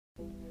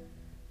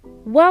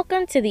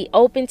Welcome to the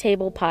Open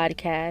Table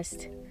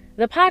Podcast,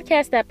 the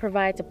podcast that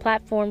provides a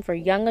platform for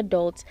young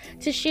adults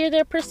to share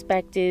their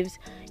perspectives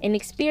and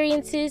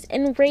experiences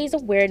and raise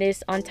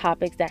awareness on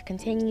topics that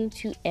continue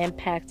to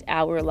impact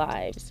our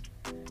lives.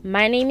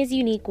 My name is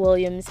Unique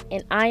Williams,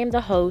 and I am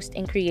the host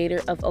and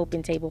creator of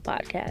Open Table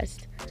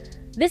Podcast.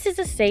 This is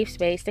a safe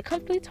space to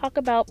comfortably talk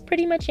about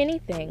pretty much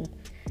anything,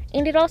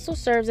 and it also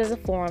serves as a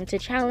forum to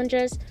challenge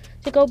us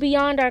to go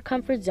beyond our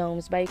comfort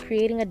zones by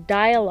creating a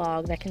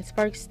dialogue that can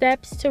spark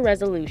steps to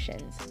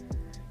resolutions.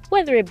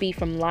 Whether it be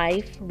from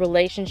life,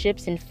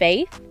 relationships, and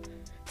faith,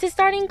 to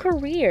starting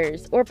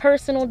careers or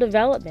personal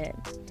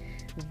development.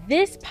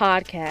 This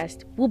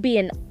podcast will be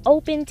an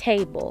open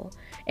table,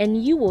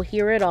 and you will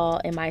hear it all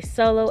in my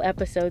solo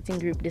episodes and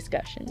group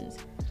discussions.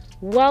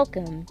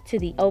 Welcome to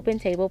the Open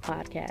Table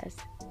Podcast.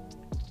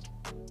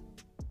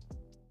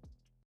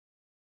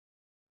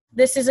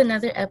 This is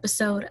another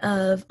episode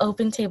of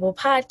Open Table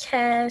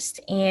Podcast,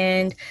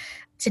 and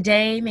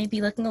today may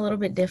be looking a little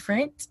bit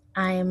different.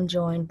 I am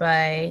joined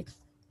by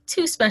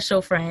two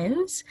special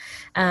friends.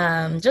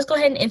 Just go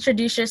ahead and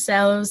introduce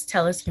yourselves.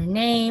 Tell us your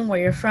name, where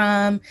you're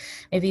from,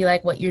 maybe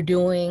like what you're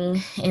doing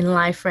in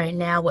life right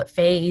now, what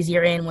phase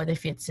you're in, whether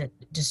if it's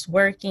just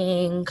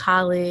working,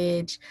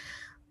 college,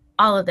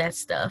 all of that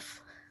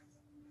stuff.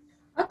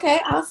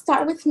 Okay, I'll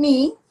start with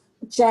me,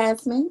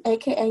 Jasmine,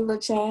 aka Lil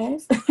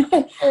Jazz.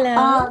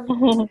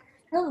 Hello.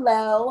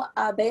 Hello.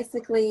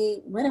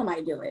 Basically, what am I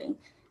doing?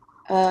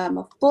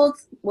 Not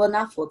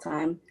full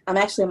time. I'm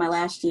actually in my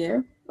last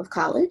year of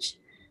college.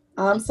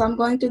 So I'm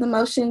going through the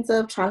motions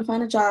of trying to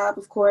find a job,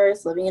 of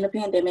course, living in a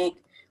pandemic,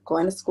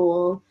 going to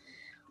school,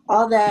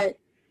 all that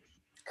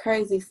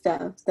crazy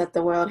stuff that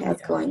the world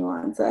has going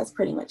on. So that's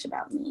pretty much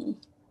about me.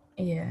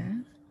 Yeah.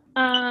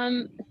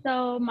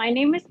 So my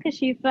name is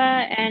Kashifa,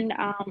 and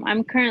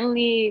I'm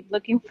currently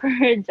looking for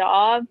a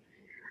job,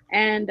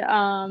 and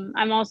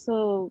I'm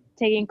also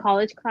taking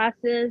college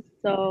classes.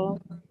 So,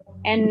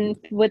 and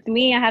with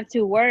me, I have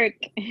to work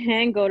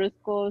and go to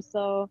school.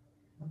 So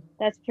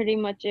that's pretty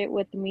much it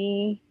with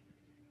me.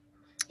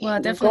 Well,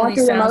 it definitely Going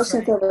through the sounds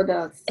motions like of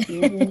adults.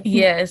 Mm-hmm.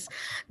 yes.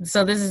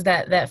 So this is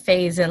that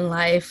phase in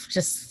life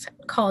just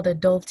called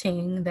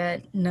adulting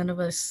that none of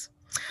us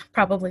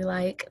probably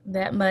like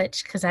that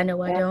much, because I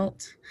know I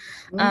don't.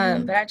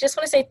 Mm-hmm. But I just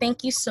want to say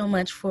thank you so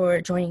much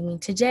for joining me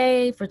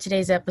today for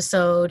today's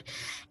episode.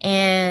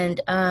 And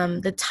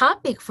the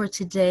topic for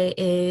today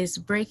is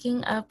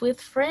breaking up with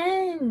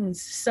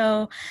friends.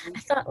 So I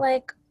thought,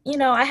 like,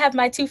 I have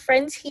my two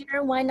friends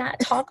here. Why not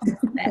talk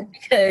about that?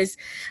 Because,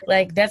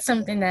 like, that's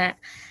something that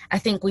I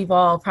think we've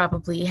all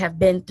probably have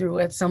been through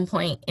at some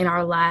point in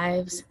our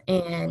lives,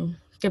 and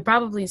could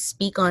probably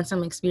speak on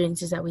some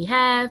experiences that we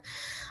have.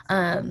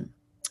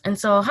 And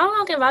so how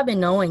long have I been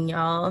knowing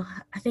y'all?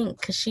 I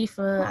think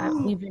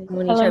Kashifa, we've been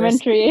knowing each other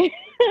Elementary.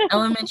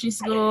 elementary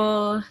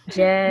school,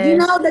 Jazz. You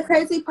know, the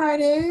crazy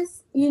part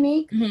is,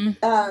 Unique,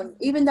 Mhm.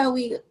 even though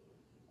we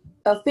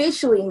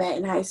officially met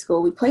in high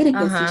school, we played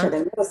against each other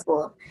in middle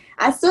school.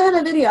 I still have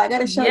a video. I got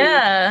to show you.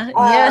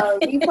 Yeah.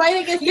 We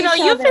played against each other.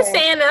 You've been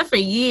saying that for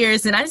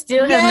years, and I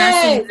still have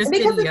not seen this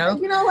video.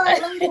 You know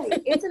what? Let me tell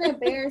you, it's an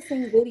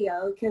embarrassing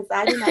video because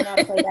I did not know how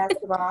to play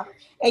basketball,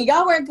 and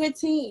y'all were a good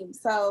team.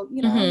 So,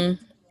 you know.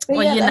 Mm-hmm.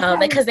 Well,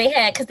 because they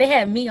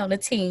had me on the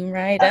team,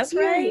 right? That's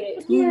right.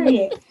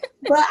 Period.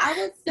 But I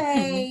would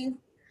say,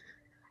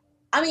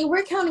 I mean,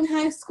 we're counting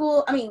high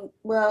school. I mean,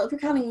 well, if you're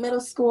counting middle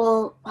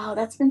school, wow,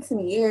 that's been some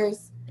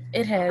years.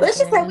 It has. Let's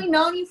just say we've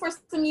known you for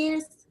some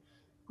years.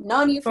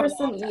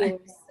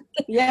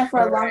 Yeah,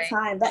 for a long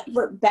time.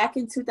 Back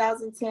in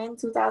 2010,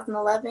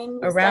 2011.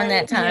 Around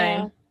that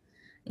time.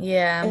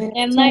 Yeah.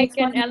 And like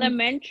in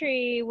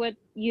elementary with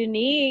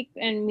Unique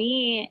and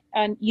me,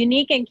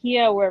 Unique and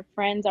Kia were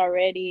friends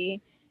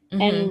already.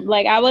 Mm-hmm. And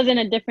like I was in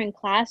a different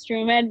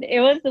classroom, and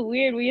it was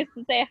weird. We used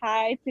to say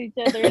hi to each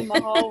other in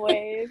the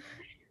hallways.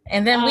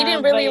 And then we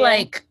didn't really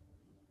like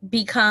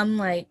become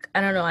like, I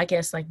don't know, I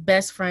guess like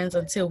best friends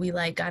until we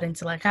like got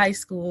into like high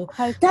school.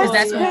 Because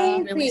that's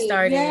when we really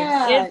started.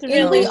 Yeah. It's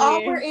really we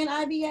all were in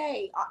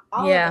IBA.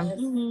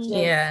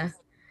 Yeah.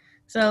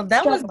 So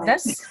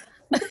that's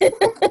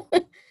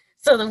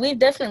so we've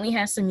definitely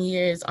had some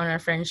years on our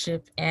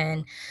friendship,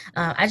 and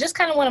I just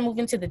kind of want to move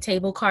into the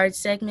table cards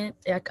segment.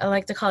 I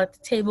like to call it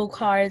the table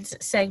cards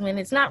segment.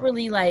 It's not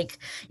really like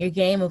your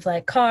game of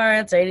like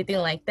cards or anything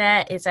like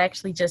that. It's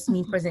actually just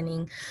me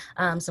presenting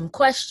some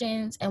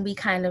questions, and we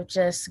kind of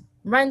just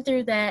run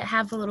through that,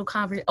 have a little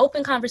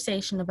open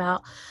conversation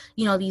about,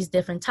 these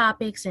different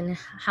topics and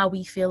how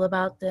we feel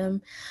about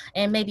them.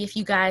 And maybe if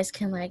you guys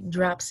can like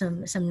drop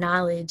some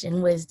knowledge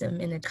and wisdom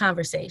in the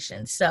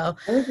conversation. So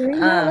let's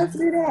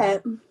do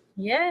that.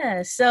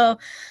 Yeah. So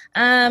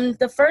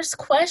the first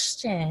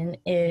question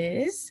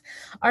is,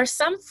 are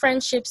some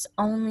friendships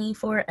only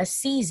for a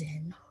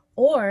season?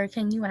 Or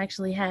can you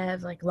actually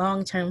have like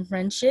long-term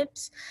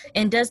friendships?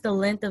 And does the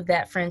length of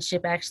that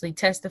friendship actually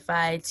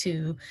testify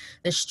to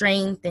the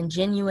strength and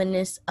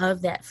genuineness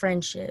of that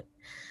friendship?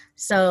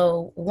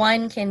 So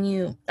one,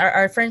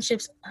 are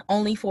friendships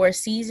only for a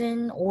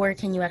season, or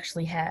can you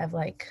actually have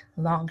like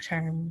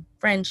long-term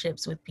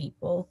friendships with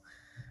people?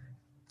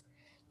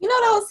 You know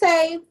what I'll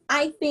say?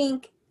 I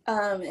think,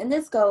 and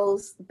this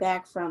goes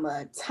back from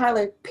a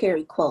Tyler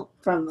Perry quote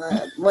from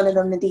one of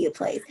the Medea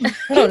plays. Oh,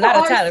 People not a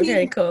are Tyler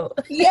Perry quote.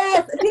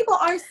 Yes, people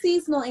are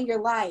seasonal in your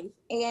life,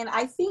 and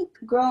I think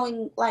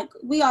growing, like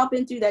we all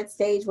been through that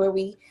stage where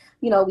we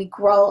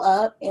grow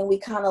up and we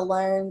kind of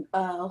learn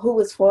who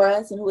is for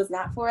us and who is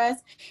not for us.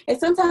 And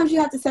sometimes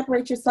you have to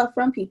separate yourself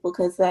from people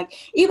because, like,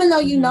 even though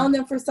you've known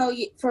them for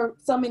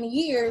so many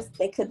years,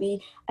 they could be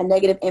a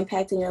negative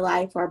impact in your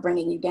life or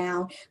bringing you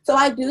down. So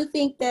I do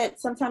think that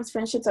sometimes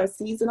friendships are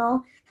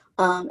seasonal,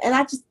 and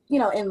I just,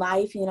 in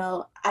life,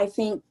 I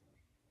think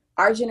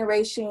our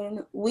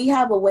generation, we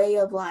have a way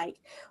of like,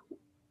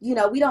 we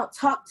don't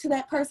talk to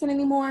that person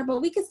anymore,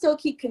 but we can still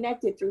keep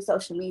connected through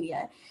social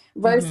media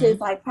versus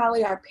like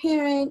probably our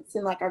parents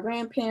and like our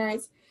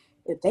grandparents.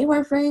 If they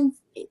weren't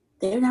friends,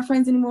 they're not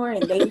friends anymore,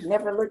 and they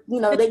never look,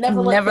 they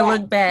never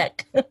look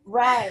back.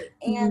 Right.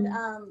 And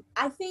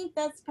I think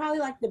that's probably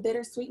like the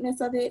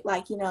bittersweetness of it.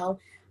 Like,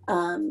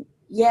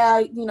 yeah,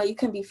 you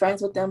can be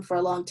friends with them for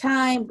a long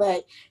time,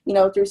 but,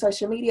 through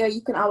social media,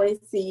 you can always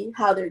see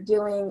how they're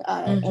doing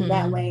in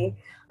that way.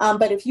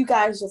 But if you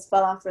guys just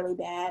fell off really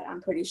bad,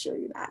 I'm pretty sure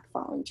you're not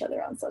following each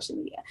other on social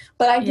media.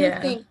 But I do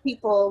think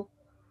people,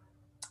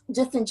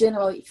 just in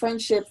general,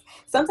 friendships,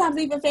 sometimes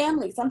even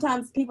family,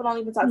 sometimes people don't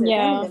even talk to their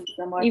family members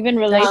anymore. Even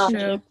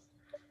relationships.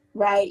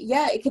 Right.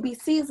 Yeah, it could be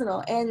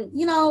seasonal. And,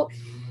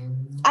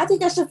 I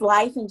think that's just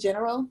life in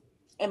general,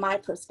 in my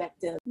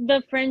perspective.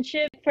 The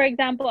friendship, for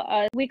example,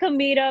 we could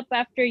meet up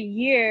after a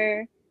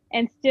year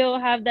and still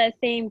have that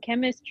same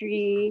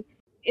chemistry.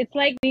 It's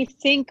like we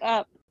sync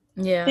up.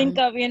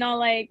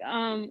 Like,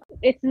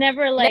 it's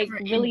never like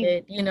never really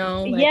ended,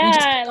 like we just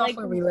picked off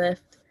where we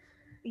left.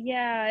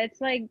 Yeah,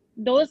 it's like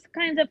those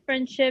kinds of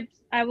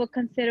friendships I would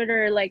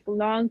consider like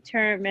long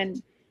term,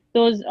 and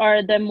those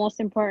are the most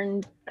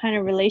important kind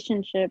of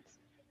relationships.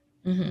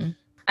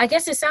 I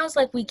guess it sounds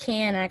like we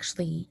can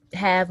actually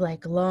have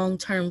like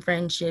long-term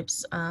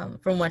friendships,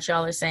 from what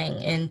y'all are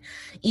saying. And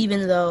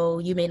even though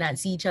you may not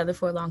see each other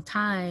for a long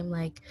time,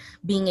 like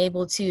being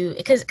able to,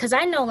 because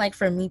I know, like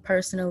for me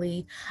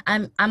personally,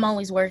 I'm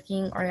always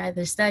working or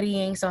either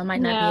studying, so I might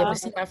not be able to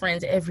see my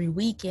friends every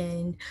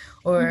weekend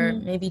or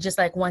maybe just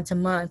like once a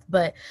month.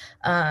 But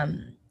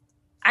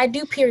I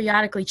do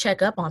periodically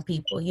check up on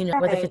people,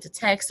 whether if it's a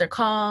text or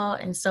call.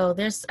 And so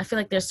I feel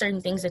like there's certain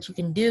things that you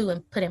can do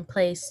and put in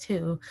place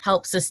to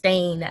help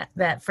sustain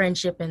that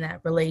friendship and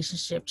that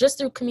relationship just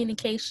through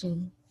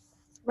communication.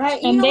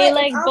 Right. And they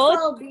like it's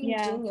also being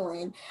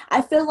genuine.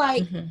 I feel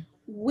like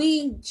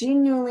we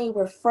genuinely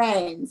were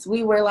friends.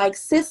 We were like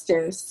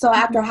sisters. So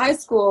after high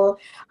school,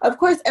 of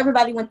course,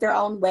 everybody went their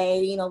own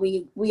way.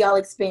 We all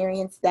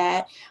experienced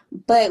that,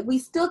 but we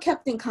still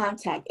kept in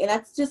contact. And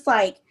that's just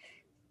like,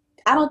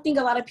 I don't think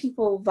a lot of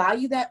people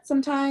value that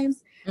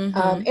sometimes,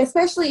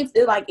 especially if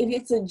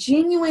it's a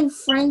genuine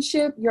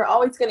friendship, you're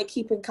always going to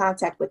keep in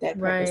contact with that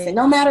person,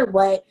 no matter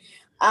what.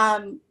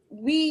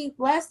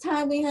 Last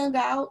time we hung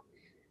out,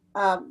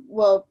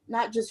 well,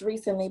 not just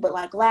recently, but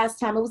like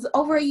last time, it was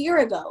over a year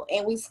ago,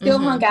 and we still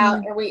hung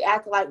out, and we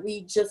act like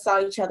we just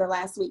saw each other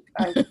last week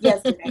or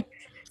yesterday.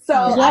 So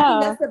I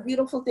think that's the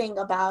beautiful thing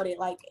about it.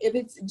 Like, if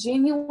it's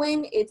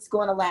genuine, it's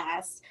going to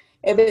last.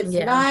 If it's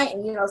not,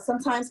 and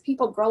sometimes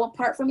people grow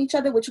apart from each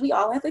other, which we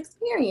all have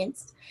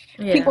experienced.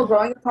 People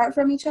growing apart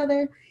from each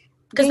other,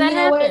 because that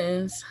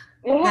happens.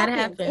 It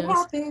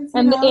happens,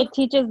 and it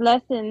teaches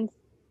lessons,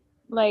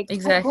 like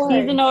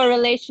seasonal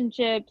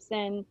relationships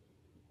and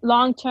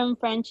long-term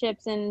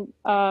friendships and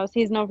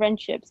seasonal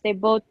friendships. They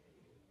both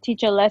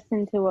teach a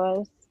lesson to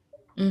us.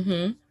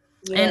 And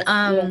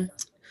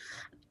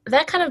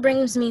that kind of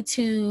brings me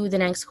to the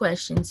next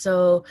question.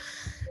 So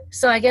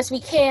I guess we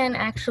can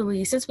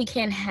actually, since we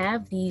can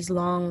have these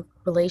long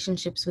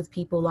relationships with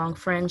people, long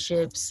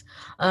friendships,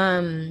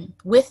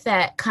 with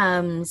that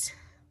comes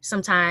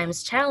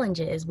sometimes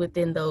challenges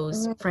within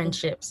those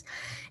friendships.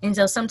 And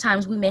so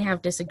sometimes we may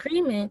have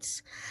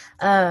disagreements,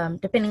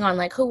 depending on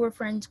like who we're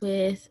friends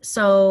with.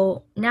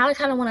 So now I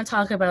kind of want to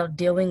talk about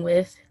dealing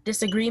with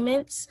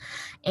disagreements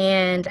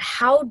and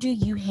how do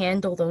you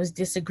handle those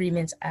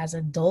disagreements as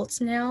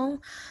adults now?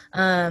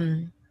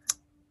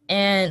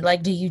 And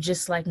like, do you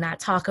just like not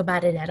talk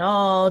about it at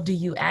all? Do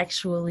you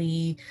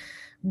actually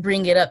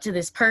bring it up to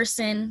this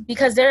person?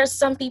 Because there are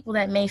some people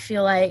that may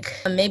feel like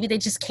maybe they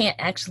just can't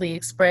actually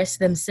express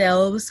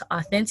themselves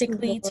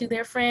authentically to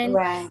their friend.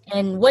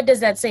 And what does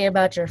that say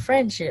about your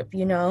friendship,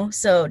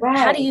 So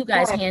how do you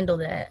guys handle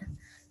that?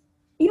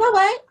 You know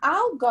what?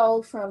 I'll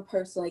go from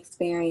personal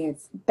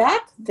experience.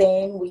 Back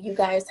then, when you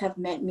guys have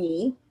met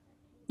me,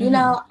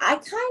 I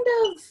kind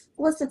of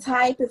was the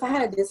type, if I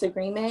had a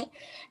disagreement,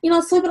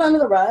 sweep it under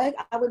the rug.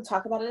 I wouldn't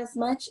talk about it as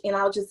much, and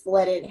I'll just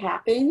let it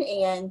happen.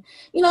 And,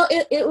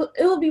 it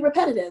will be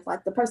repetitive.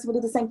 Like, the person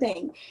will do the same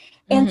thing.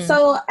 And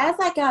so as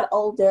I got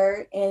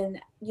older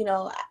and,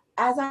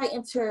 as I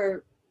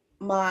enter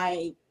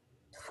my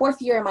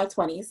 4th year in my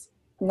 20s,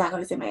 not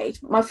going to say my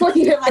age, my fourth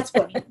year in my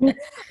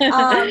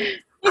 20s.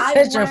 You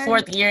said your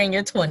fourth year in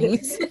your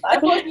 20s. My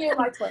fourth year in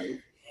my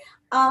 20s.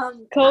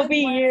 Kobe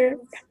year.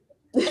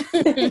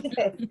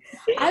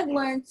 I've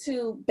learned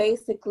to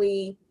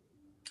basically,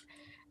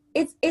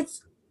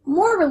 it's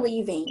more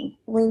relieving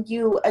when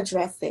you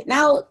address it.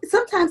 Now,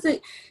 sometimes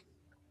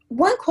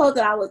one quote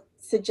that I would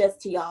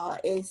suggest to y'all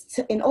is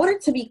in order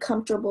to be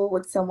comfortable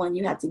with someone,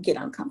 you have to get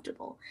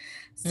uncomfortable.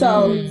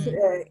 So,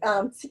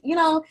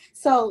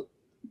 so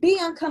be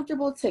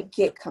uncomfortable to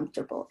get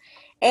comfortable.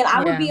 And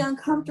I would be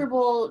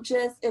uncomfortable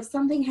just if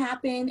something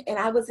happened and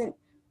I wasn't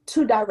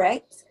too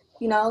direct,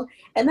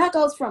 and that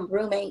goes from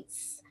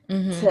roommates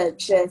to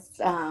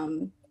just,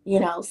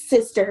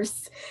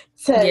 sisters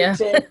to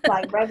just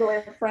like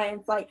regular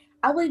friends. Like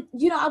I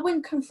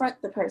wouldn't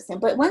confront the person.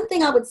 But one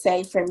thing I would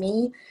say for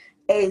me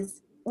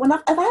is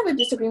if I have a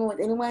disagreement with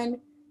anyone,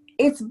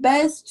 it's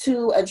best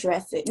to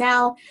address it.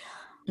 Now,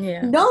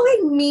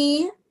 knowing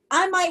me,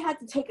 I might have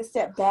to take a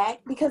step back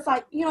because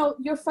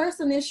your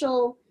first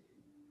initial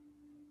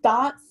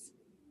thoughts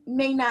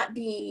may not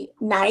be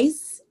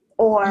nice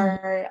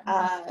or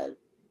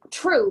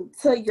true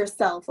to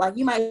yourself. Like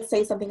you might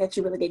say something that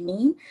you really didn't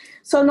mean.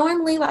 So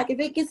normally, like if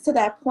it gets to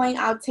that point,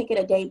 I'll take it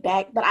a day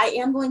back, but I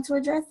am going to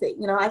address it.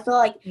 I feel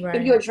like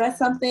if you address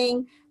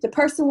something, the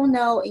person will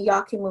know and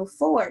y'all can move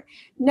forward.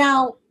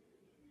 Now,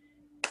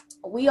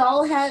 we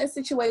all had a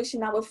situation.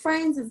 Now with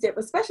friends is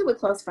different, especially with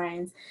close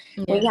friends.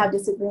 When you have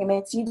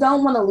disagreements, you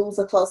don't want to lose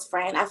a close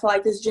friend. I feel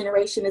like this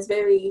generation is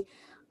very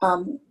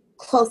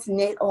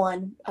close-knit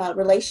on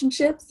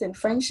relationships and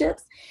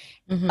friendships.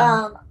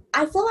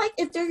 I feel like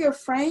if they're your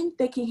friend,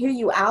 they can hear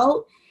you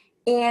out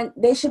and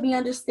they should be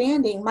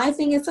understanding. My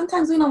thing is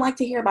sometimes we don't like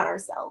to hear about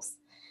ourselves,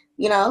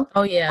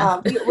 Oh, yeah.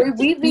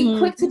 We be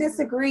quick to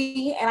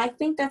disagree. And I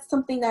think that's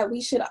something that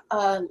we should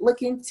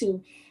look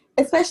into,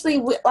 especially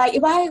with, like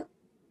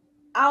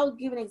I'll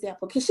give an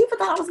example because she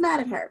thought I was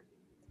mad at her.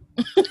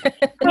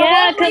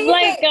 Yeah, because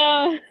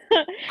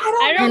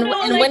I don't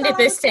know. And when did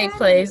this take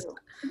place?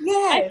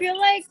 Yeah, I feel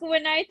like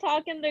when I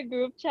talk in the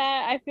group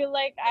chat, I feel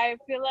like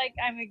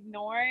I'm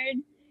ignored.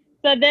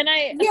 So then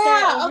I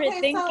start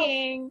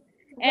overthinking,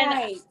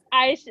 and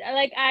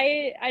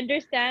I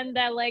understand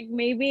that like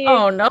maybe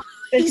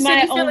it's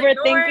my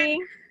overthinking.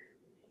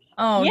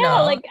 Oh yeah,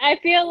 no! Like I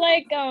feel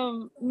like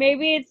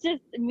maybe it's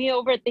just me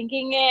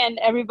overthinking it, and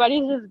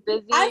everybody's just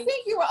busy. I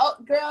think you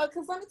were, girl.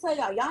 Because let me tell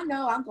y'all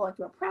know I'm going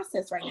through a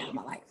process right now in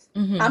my life.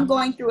 I'm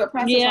going through a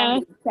process where I'm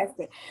getting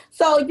tested.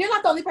 So you're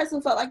not the only person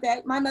who felt like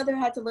that. My mother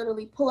had to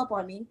literally pull up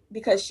on me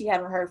because she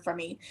hadn't heard from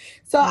me.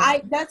 So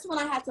that's when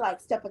I had to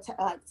like step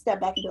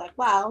back and be like,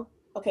 wow.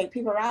 Okay,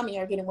 people around me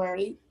are getting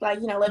worried. Like,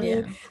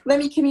 let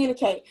me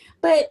communicate.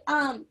 But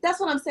that's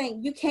what I'm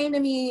saying. You came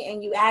to me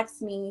and you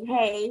asked me,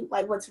 hey,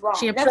 like, what's wrong?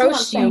 She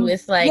approached you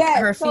with like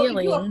her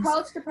feelings. You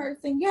approach the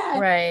person,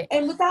 right?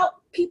 And without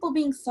people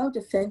being so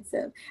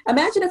defensive.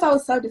 Imagine if I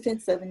was so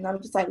defensive and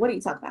I'm just like, what are you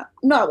talking about?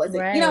 No, I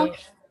wasn't. Right.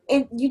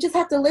 And you just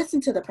have to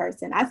listen to the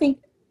person. I think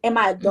in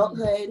my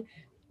adulthood,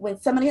 when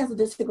somebody has a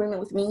disagreement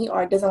with me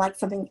or doesn't like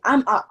something,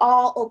 I'm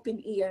all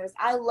open ears.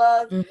 I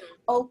love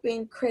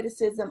open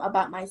criticism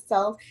about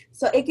myself.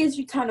 So it gives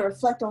you time to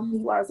reflect on who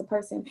you are as a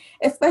person.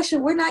 Especially,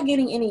 we're not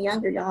getting any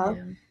younger, y'all.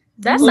 Yeah.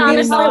 That's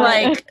honestly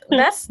like,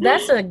 that's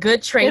a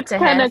good trait to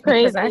have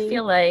because I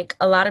feel like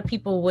a lot of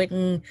people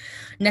wouldn't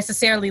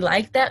necessarily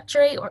like that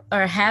trait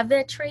or have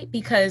that trait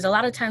because a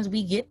lot of times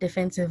we get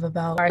defensive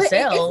about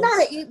ourselves.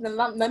 It's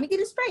not let me get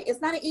it straight.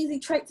 It's not an easy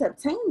trait to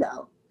obtain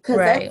though.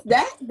 Because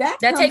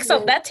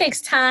that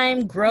takes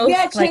time, growth,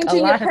 changing like a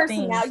lot your of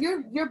things. Now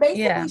you're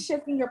basically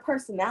shifting your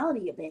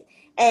personality a bit,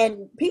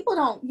 and people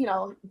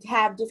don't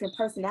have different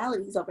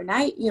personalities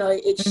overnight.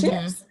 It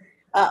shifts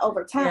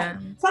over time.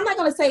 Yeah. So I'm not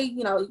going to say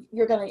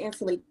you're going to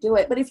instantly do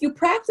it, but if you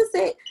practice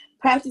it,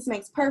 practice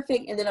makes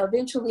perfect, and then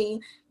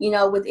eventually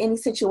with any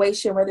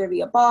situation, whether it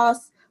be a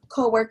boss,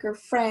 coworker,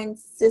 friend,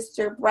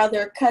 sister,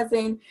 brother,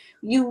 cousin,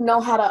 you know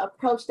how to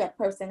approach that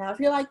person. Now, if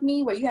you're like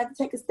me, where you have to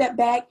take a step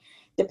back.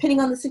 Depending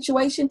on the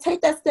situation,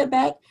 take that step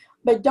back,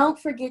 but don't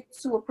forget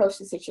to approach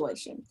the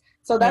situation.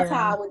 So that's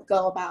how I would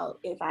go about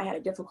if I had a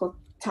difficult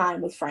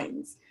time with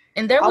friends.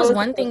 And there was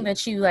one thing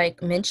that you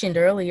like mentioned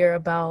earlier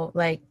about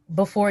like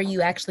before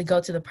you actually go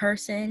to the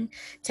person,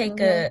 take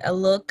a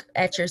look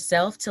at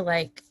yourself to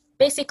like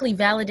basically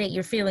validate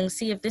your feelings,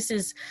 see if this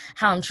is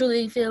how I'm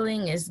truly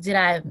feeling, did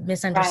I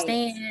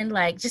misunderstand,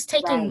 like just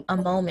taking a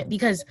moment,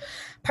 because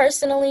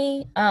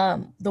personally,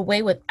 the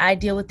way I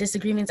deal with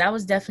disagreements, I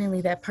was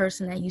definitely that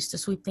person that used to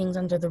sweep things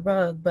under the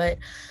rug, but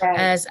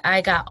as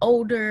I got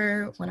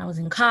older, when I was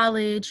in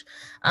college,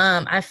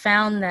 I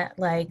found that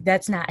like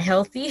that's not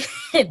healthy.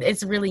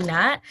 It's really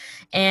not,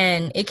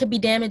 and it could be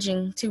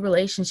damaging to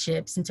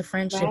relationships and to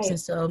friendships, and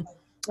so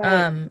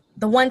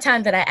the one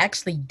time that I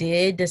actually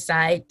did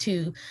decide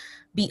to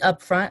be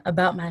upfront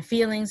about my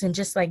feelings and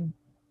just like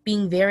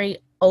being very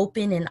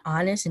open and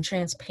honest and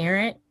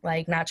transparent,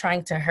 like not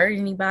trying to hurt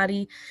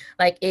anybody,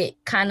 like it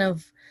kind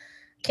of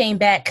came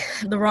back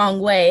the wrong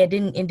way. It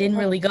didn't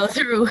really go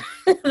through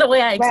the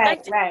way I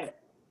expected.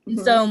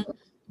 So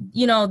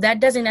you know, that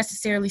doesn't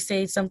necessarily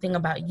say something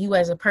about you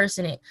as a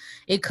person.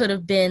 It could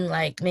have been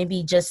like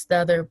maybe just the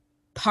other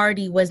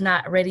party was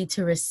not ready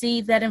to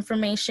receive that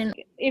information.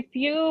 If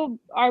you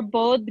are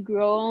both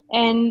grown,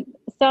 and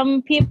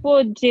some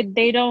people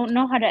they don't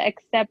know how to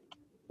accept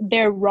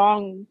they're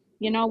wrong,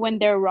 when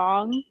they're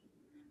wrong.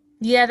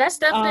 Yeah, that's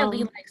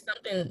definitely Um, like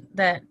something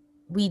that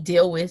we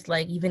deal with,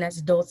 like even as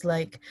adults.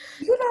 Like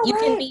You know you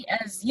can what? be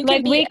as you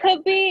can like be.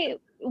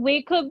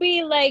 we could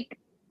be like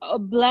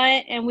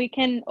blunt, and we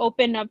can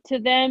open up to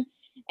them,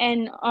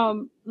 and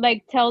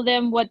like tell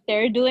them what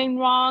they're doing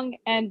wrong,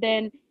 and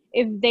then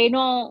if they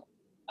don't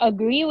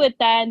agree with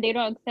that and they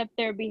don't accept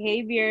their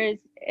behaviors,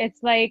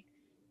 it's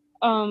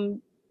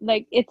um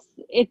it's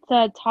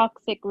a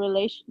toxic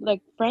relation,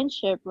 like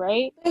friendship,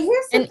 right? But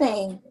here's the And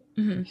thing.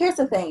 mhm. Here's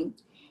the thing.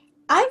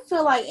 I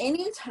feel like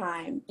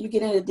anytime you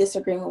get in a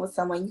disagreement with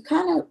someone, you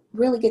kind of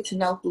really get to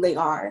know who they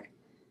are.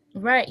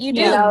 Right, you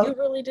You Yeah. do. know,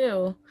 You really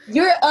do.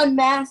 you're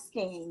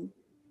unmasking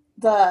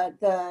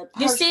the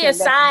You see a person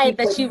that side you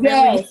that you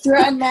really yes, you're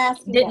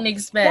unmasking that. didn't That's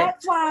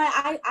expect.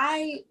 why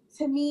I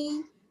to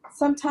me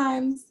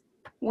sometimes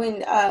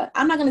when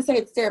I'm not going to say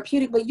it's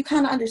therapeutic, but you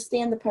kind of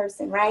understand the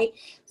person, right?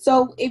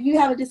 So if you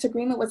have a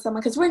disagreement with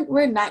someone, because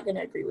we're not going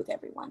to agree with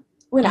everyone,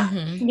 we're not.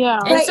 Yeah.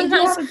 And But if you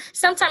have a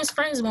sometimes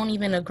friends won't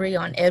even agree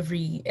on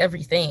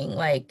everything.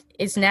 Like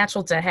it's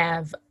natural to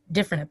have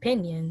different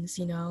opinions,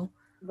 you know.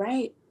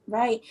 right,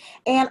 right.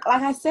 And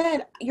like I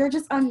said, you're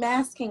just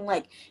unmasking.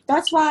 Like,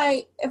 that's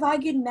why if I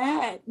get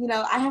mad,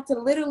 I have to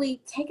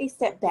literally take a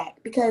step back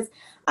because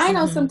I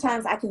know Hmm.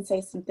 sometimes I can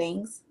say some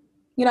things.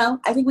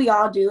 I think we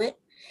all do it.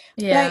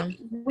 But Yeah.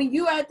 when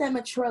you are at that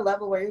mature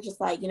level where you're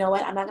just like, you know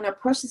what, I'm not going to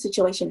approach the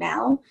situation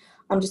now.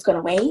 I'm just going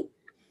to wait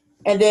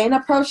and then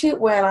approach it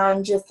when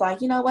I'm just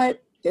like, you know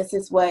what, this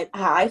is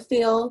how I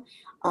feel.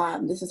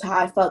 This is how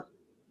I felt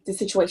the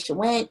situation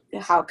went,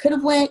 how it could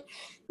have went.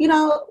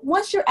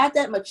 Once you're at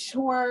that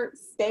mature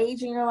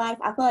stage in your life,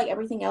 I feel like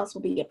everything else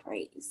will be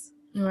appraised.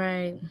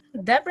 Right.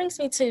 That brings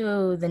me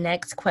to the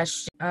next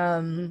question.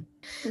 Let's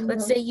Mm-hmm.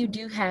 say you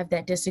do have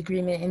that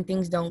disagreement and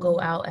things don't go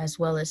out as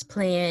well as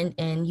planned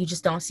and you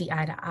just don't see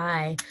eye to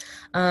eye.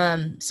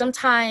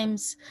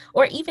 Sometimes,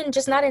 or even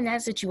just not in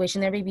that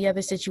situation, there may be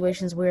other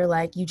situations where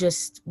like you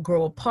just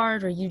grow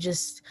apart or you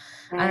just,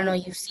 I don't know,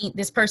 Right. you've seen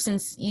this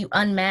person's, you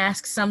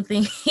unmask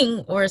something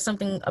or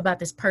something about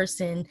this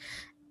person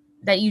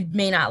that you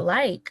may not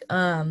like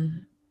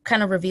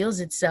kind of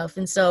reveals itself.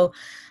 And so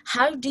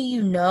how do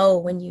you know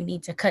when you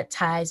need to cut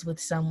ties with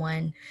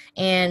someone,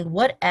 and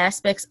what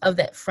aspects of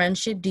that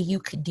friendship do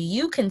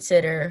you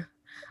consider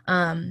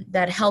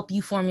that help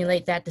you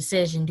formulate that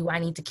decision? Do I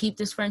need to keep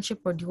this friendship,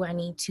 or do I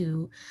need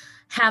to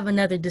have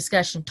another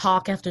discussion,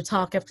 talk after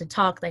talk after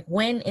talk? Like,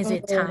 when is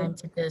it Mm-hmm. time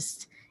to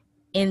just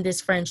end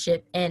this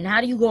friendship, and how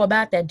do you go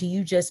about that? Do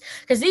you just,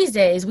 because these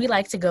days we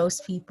like to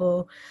ghost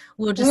people,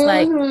 we'll just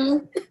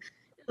Mm-hmm.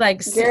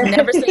 Girl.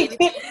 never say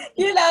anything,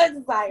 It's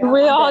just like,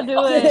 We I'm all done.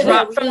 do it.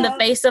 drop from the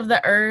face of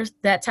the earth,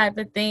 that type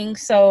of thing.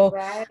 So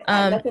Right.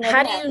 Nothing ever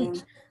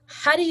happened.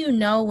 how do you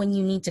know when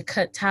you need to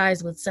cut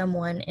ties with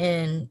someone,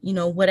 and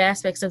what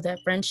aspects of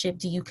that friendship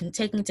do you can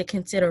take into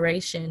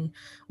consideration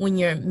when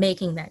you're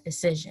making that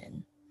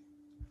decision?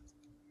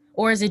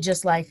 Or is it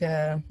just like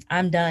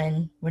I'm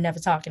done, we're never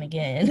talking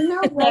again? You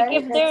know like what?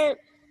 if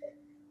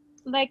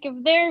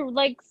they're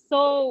like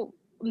so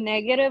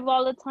negative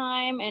all the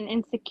time and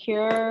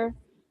insecure.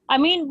 I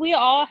mean, we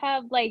all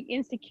have like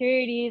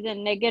insecurities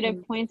and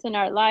negative points in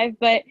our life,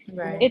 but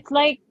Right. it's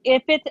like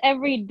if it's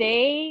every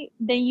day,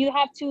 then you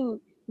have to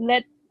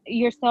let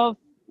yourself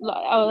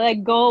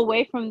like go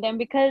away from them,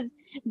 because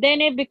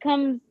then it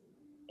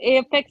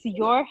affects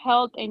your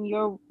health and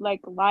your like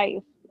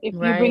life if you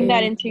bring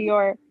that Right. into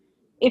your,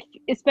 if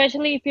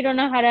especially if you don't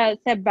know how to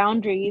set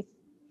boundaries.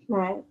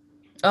 Right.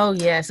 Oh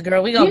yes,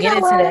 girl, we gonna You get know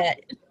into what? that.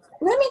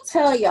 Let me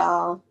tell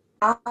y'all,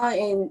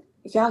 and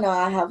y'all know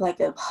I have like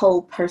a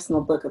whole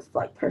personal book of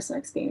like personal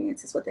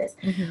experiences with this.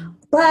 Hmm.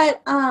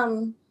 But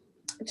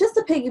just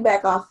to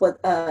piggyback off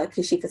what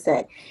Kashifa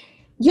said,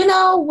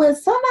 when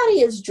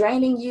somebody is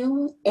draining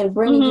you and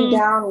bringing you Mm-hmm.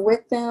 down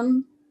with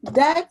them,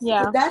 that's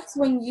Yeah. that's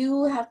when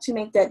you have to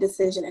make that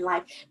decision in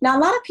life. Now,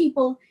 a lot of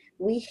people,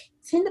 we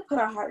tend to put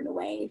our heart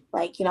away.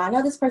 Like, I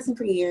know this person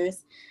for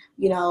years.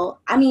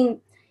 I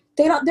mean,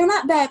 they're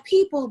not bad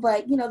people,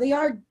 but they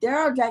are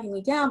dragging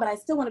me down. But I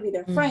still want to be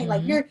their friend.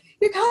 Like, Hmm. you're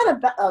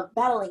kind of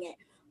battling it,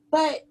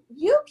 but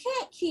you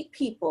can't keep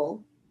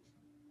people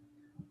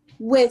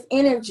with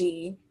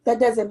energy that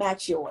doesn't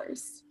match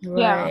yours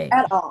Yeah. Right.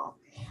 at all.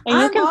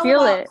 And you can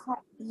feel it.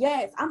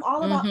 Yes, I'm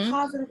all about Hmm.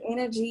 positive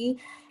energy,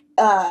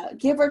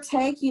 give or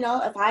take.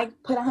 If I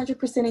put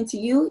 100% into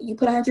you, you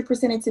put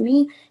 100% into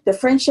me, the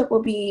friendship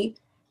will be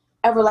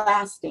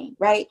everlasting,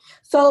 right?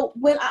 So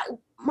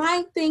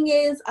my thing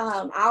is,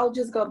 I'll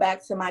just go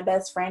back to my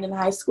best friend in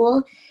high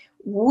school.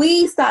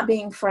 We stopped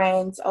being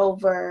friends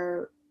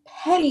over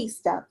petty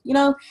stuff,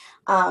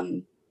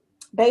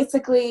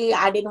 basically.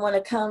 I didn't want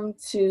to come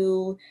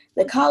to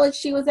the college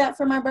she was at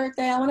for my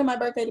birthday. I wanted my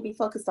birthday to be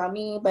focused on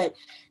me, but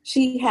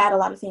she had a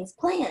lot of things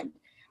planned.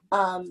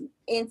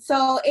 And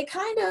so it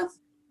kind of,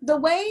 the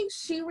way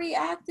she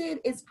reacted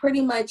is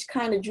pretty much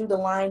kind of drew the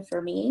line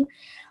for me.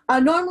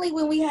 Normally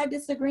when we had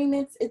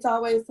disagreements, it's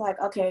always like,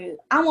 okay,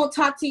 I won't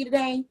talk to you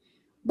today,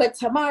 but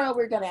tomorrow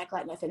we're going to act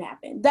like nothing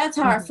happened. That's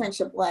how our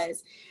friendship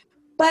was.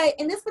 But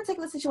in this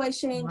particular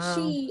situation,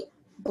 she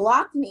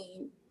blocked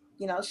me.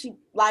 You know, she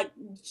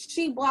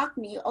blocked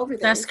me over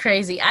this. That's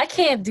crazy. I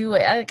can't do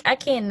it. I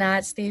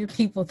cannot stand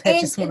people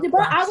that just want to But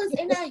block I was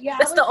in that,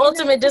 That's the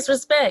ultimate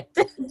disrespect.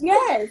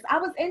 Yes, I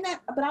was in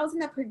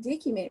that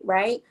predicament,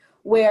 right?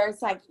 Where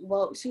it's like,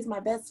 well, she's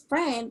my best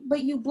friend,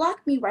 but you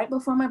blocked me right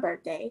before my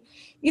birthday.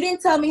 You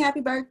didn't tell me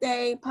happy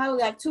birthday.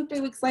 Probably like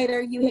 2-3 weeks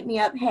later, you hit me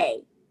up,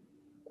 hey,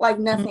 like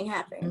nothing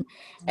happened.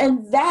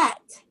 And that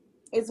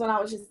is when I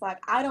was just like,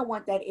 I don't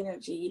want that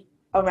energy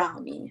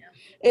around me.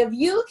 If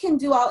you can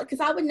do all, because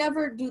I would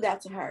never do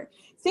that to her.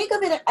 Think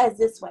of it as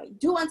this way: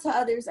 do unto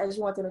others as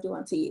you want them to do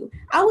unto you.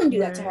 I wouldn't do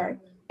that to her.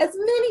 As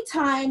many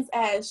times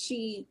as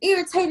she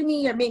irritated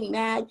me or made me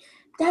mad,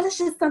 that is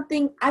just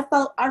something I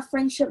felt our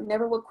friendship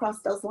never would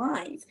cross those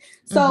lines.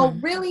 So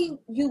really,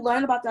 you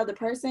learn about the other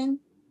person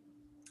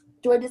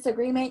through a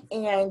disagreement,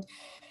 and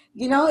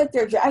you know, if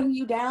they're dragging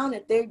you down,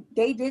 if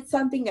they did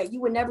something that you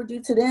would never do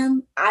to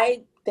them,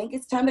 I think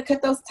it's time to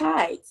cut those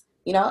ties.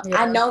 You know,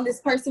 I've known this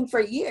person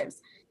for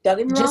years. Don't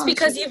get me wrong. Just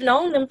because you've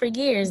known them for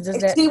years, does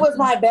that? She was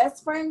my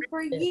best friend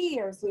for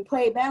years. We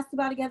played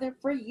basketball together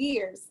for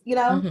years, you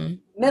know,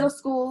 middle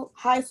school,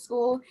 high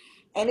school.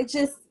 And it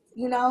just,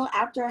 you know,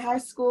 after high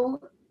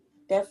school,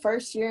 that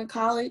first year in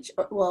college,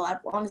 well, I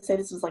want to say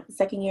this was like the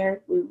second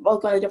year. We were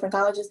both going to different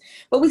colleges,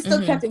 but we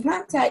still kept in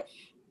contact.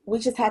 We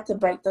just had to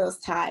break those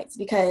ties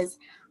because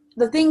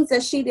the things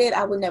that she did,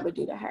 I would never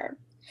do to her.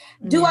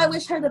 Do I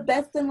wish her the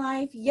best in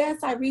life?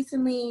 Yes, I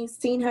recently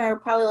seen her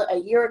probably a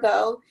year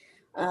ago.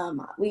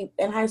 We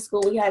in high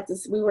school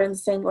we were in the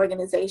same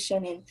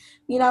organization, and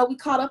you know, we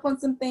caught up on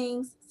some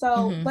things.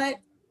 So, but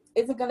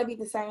is it going to be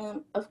the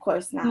same? Of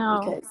course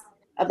not, because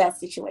of that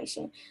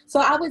situation. So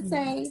I would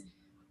say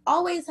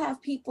always have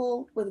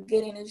people with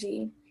good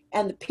energy,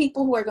 and the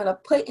people who are going to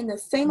put in the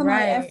same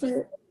amount of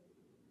effort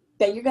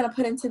that you're going to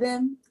put into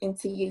them,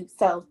 into you.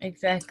 So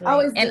exactly.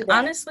 Always do and that.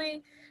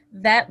 Honestly,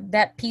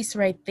 that piece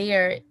right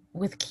there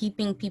with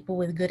keeping people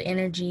with good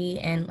energy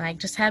and like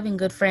just having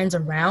good friends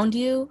around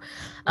you,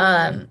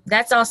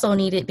 that's also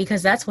needed,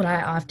 because that's what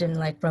I often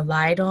like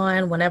relied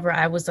on whenever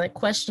I was like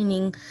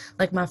questioning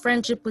like my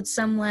friendship with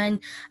someone.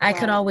 I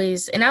could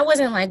always, and I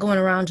wasn't like going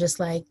around just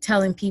like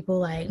telling people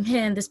like,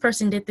 man, this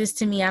person did this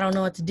to me, I don't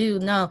know what to do.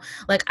 No,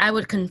 like I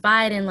would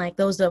confide in like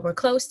those that were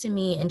close to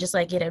me and just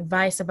like get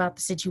advice about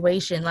the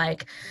situation.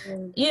 Like,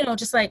 you know,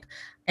 just like,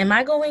 am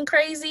I going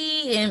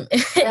crazy? And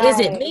is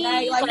it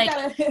me? Like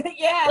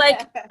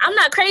I'm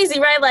not crazy,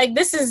 right? Like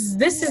this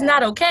is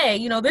not okay.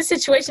 You know, this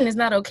situation is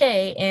not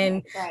okay.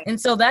 And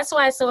so that's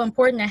why it's so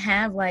important to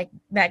have like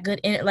that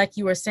good, like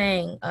you were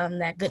saying,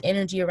 that good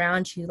energy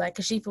around you. Like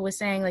Kashifa was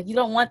saying, like you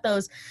don't want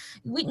those.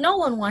 No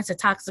one wants a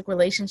toxic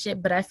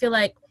relationship, but I feel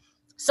like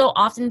so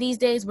often these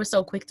days we're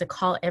so quick to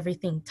call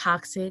everything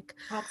toxic.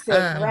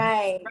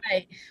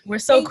 Right. We're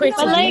so quick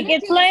to like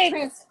it's like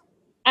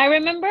I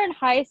remember in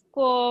high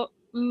school,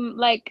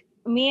 like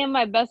me and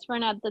my best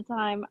friend at the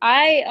time,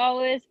 I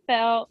always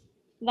felt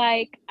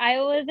like I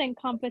was in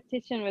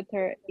competition with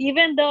her,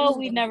 even though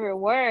we never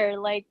were.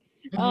 Like,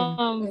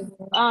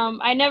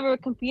 I never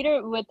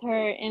competed with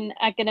her in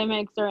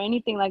academics or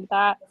anything like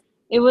that.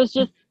 It was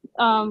just,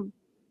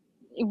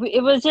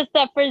 it was just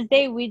that first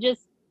day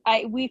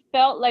we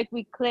felt like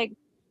we clicked,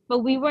 but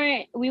we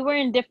were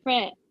in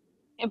different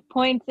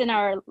points in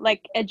our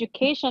like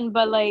education,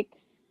 but like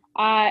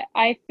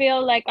I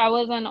feel like I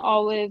wasn't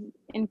always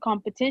in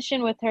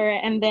competition with her,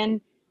 and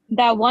then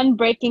that one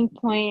breaking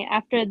point,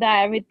 after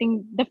that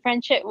everything, the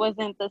friendship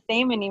wasn't the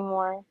same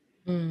anymore.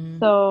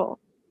 So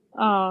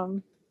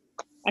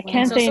I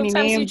can't say any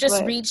names.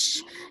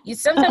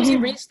 Sometimes you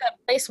reach that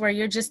place where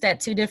you're just at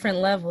two different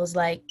levels.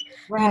 Like,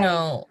 you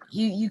know,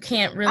 you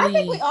can't really. I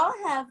think we all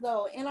have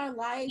though in our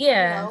life.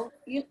 Yeah.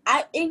 You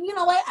know, and you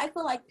know what? I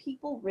feel like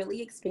people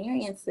really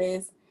experience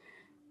this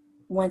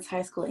once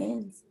high school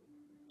ends.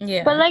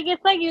 Yeah. But like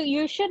it's like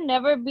you should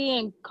never be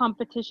in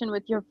competition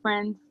with your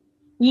friends.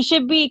 You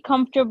should be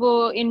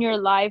comfortable in your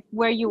life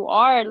where you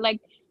are. Like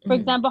for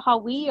example, how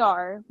we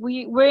are.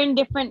 We're in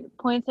different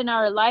points in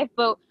our life,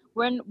 but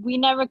we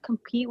never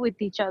compete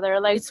with each other.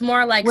 Like it's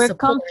more like we're support.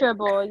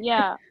 Comfortable.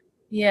 Yeah.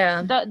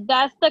 Yeah.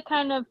 That's the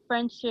kind of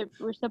friendship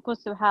we're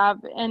supposed to have.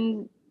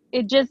 And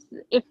it just,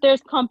 if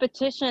there's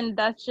competition,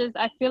 that's just,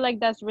 I feel like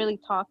that's really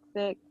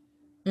toxic.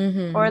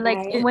 Or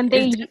like when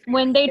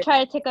they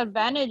try to take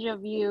advantage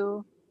of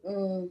you.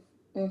 You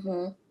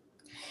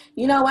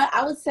know what?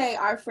 I would say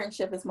our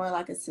friendship is more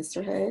like a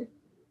sisterhood.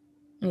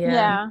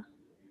 Yeah.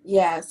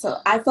 So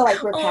I feel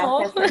like we're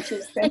past that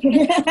friendship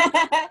stage.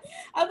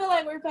 I feel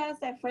like we're past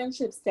that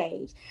friendship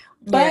stage.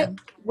 But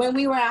when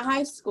we were at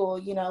high school,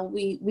 you know,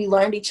 we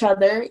learned each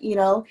other, you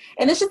know,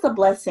 and it's just a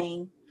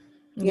blessing,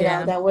 you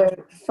know, that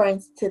we're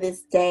friends to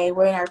this day.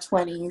 We're in our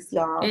 20s,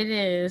 y'all. It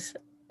is.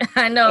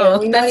 I And know.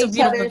 we known That's a each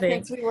beautiful other thing.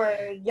 since we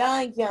were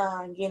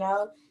young, you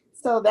know.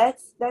 So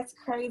that's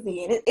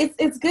crazy. And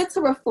it's good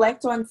to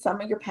reflect on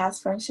some of your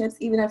past friendships,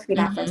 even if you're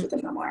not friends Hmm. with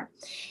them no more.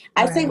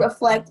 I say Right.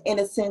 reflect in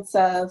a sense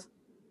of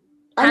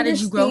How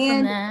did you grow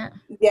from understand, that?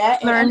 yeah,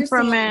 and Learn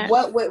from understand it.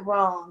 what went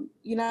wrong,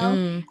 you know.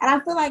 Mm, And I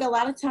feel like a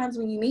lot of times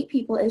when you meet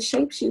people, it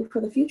shapes you for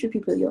the future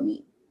people you'll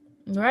meet.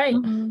 right.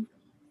 Hmm.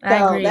 I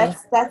So agree.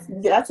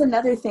 that's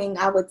another thing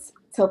I would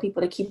tell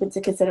people to keep into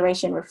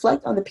consideration.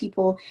 Reflect on the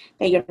people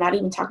that you're not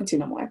even talking to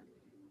no more.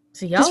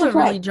 So Just y'all are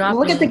really reflect.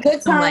 Look at the dropping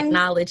good some like times.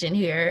 knowledge in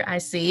here. I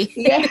see.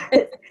 Yeah.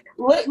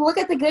 Look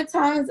at the good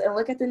times and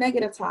look at the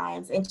negative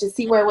times and just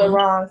see where it went Mhm.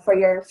 wrong for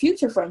your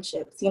future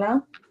friendships, you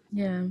know?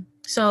 Yeah.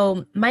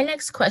 So my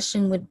next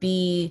question would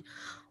be,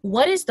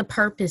 what is the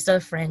purpose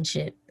of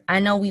friendship? I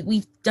know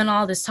we've done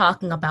all this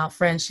talking about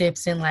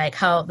friendships and like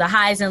how the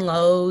highs and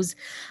lows,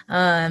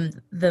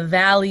 the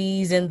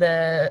valleys and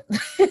the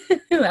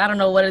I don't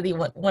know what do they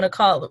want to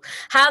call it,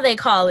 how they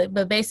call it,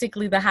 but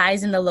basically the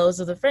highs and the lows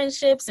of the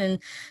friendships. And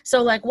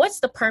so like, what's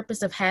the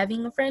purpose of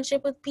having a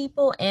friendship with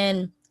people,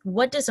 and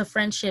what does a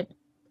friendship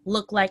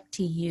look like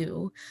to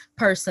you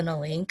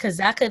personally? Because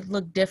that could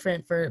look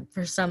different for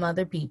some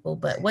other people,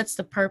 but what's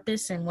the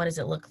purpose and what does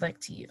it look like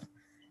to you?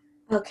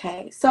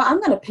 Okay. So I'm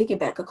going to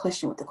piggyback a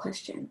question with a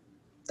question.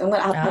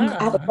 I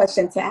have a Oh,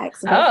 question to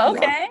ask both of oh,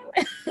 y'all.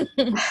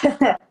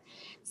 okay.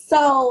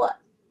 So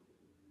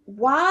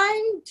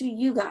why do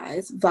you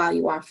guys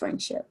value our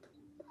friendship?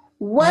 Mm,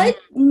 What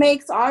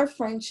makes our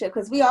friendship,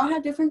 because we all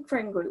have different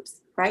friend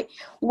groups, right?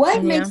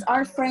 What yeah. makes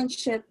our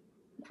friendship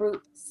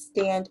group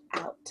stand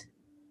out?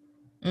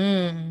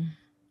 Mm,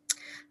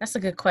 that's a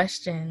good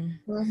question.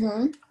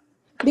 Mm-hmm.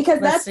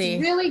 Because Let's that's see.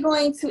 really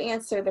going to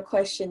answer the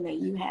question that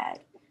you had,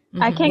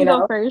 I Hmm. can you go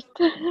know? first.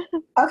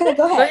 Okay,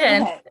 go Go ahead. Go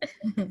ahead.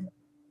 ahead.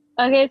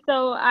 Okay,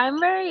 so I'm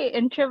very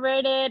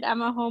introverted.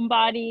 I'm a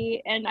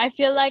homebody, and I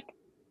feel like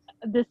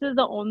this is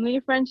the only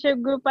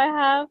friendship group I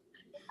have.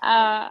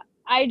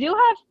 I do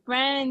have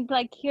friends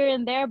like here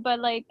and there, but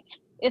like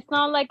it's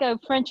not like a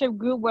friendship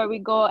group where we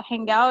go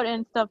hang out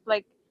and stuff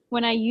like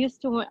when I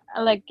used to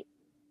like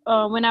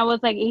when I was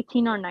like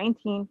 18 or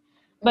 19.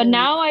 But Mm,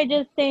 now I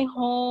just stay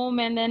home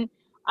and then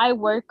I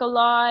work a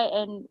lot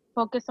and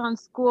focus on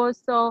school.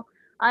 So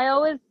I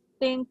always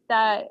think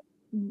that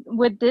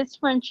with this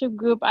friendship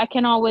group, I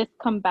can always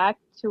come back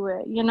to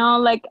it. You know,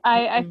 like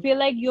I Mhm. feel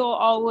like you'll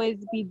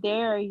always be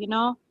there, you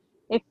know,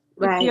 if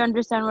you right.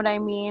 understand what I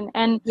mean.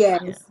 And Yeah.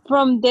 Yes.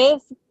 from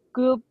this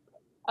group,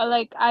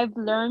 like I've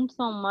learned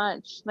so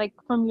much like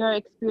from your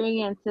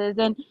experiences,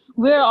 and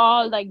we're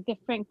all like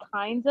different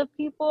kinds of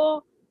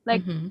people.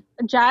 Like Hmm.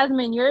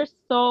 Jasmine, you're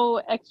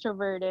so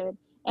extroverted,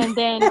 and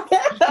then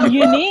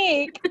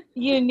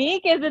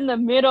Unique is in the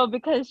middle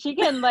because she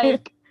can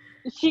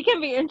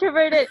be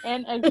introverted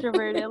and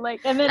extroverted,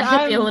 like, I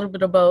could be a little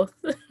bit of both.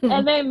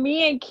 and then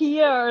me and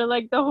Kia are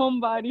like the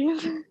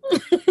homebodies.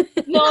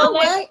 You So know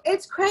like, what?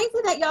 It's crazy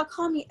that y'all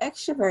call me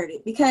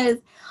extroverted because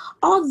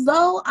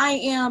although I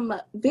am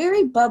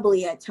very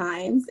bubbly at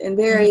times and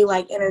Mhm. very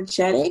like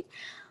energetic,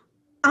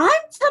 I'm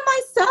to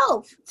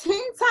myself 10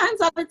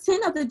 times out of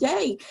 10 of the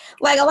day.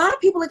 Like a lot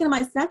of people looking at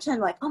my Snapchat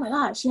and like, oh my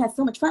gosh, she has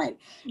so much fun.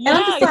 And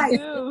I'm yeah, just you like,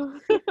 do.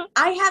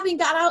 I haven't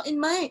got out in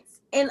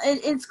months. And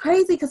it's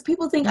crazy because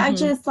people think I Mhm.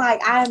 just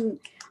like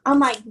I'm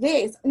like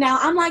this. Now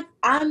I'm like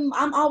I'm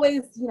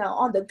always, you know,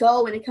 on the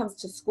go when it comes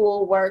to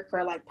school, work,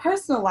 or like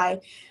personal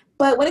life.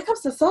 But when it comes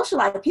to social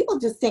life, people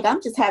just think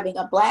I'm just having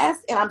a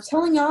blast. And I'm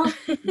telling y'all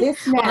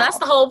this Well, that's now.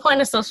 the whole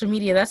point of social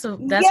media. That's what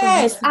we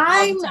Yes, see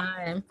all the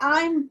time.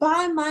 I'm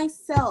by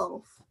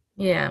myself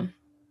Yeah.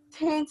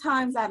 10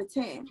 times out of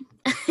 10.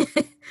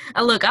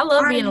 I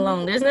love being I'm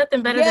alone. There's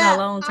nothing better than Yeah,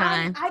 alone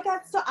time. I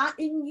got so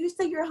and you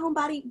say you're a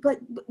homebody, but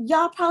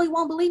y'all probably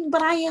won't believe me,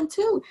 but I am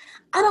too.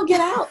 I don't get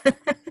out.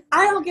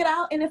 I don't get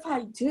out, and if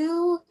I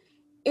do,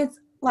 it's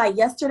like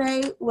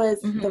yesterday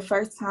was the Hmm.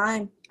 first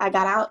time I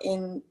got out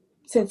in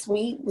since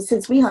we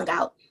hung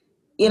out,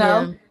 you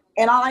know, Yeah.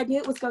 and all I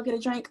did was go get a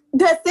drink.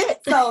 That's it.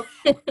 So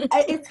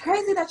it's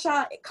crazy that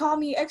y'all call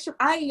me extra.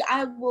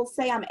 I will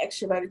say I'm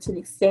extroverted to an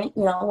extent,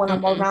 you know, when I'm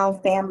Hmm.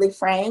 around family,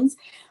 friends.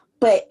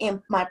 But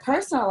in my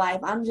personal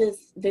life, I'm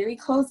just very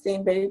close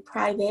and very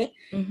private.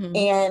 Hmm.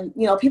 And,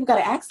 you know, people got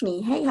to ask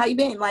me, hey, how you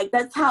been? Like,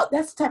 that's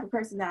the type of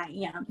person that I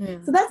am. Yeah.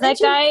 So that's like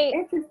I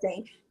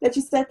interesting that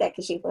you said that,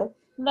 Kashifa.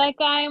 like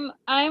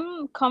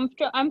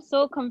I'm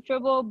so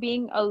comfortable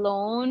being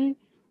alone,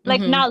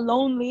 like Hmm. not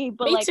lonely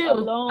but Me like too. I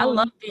love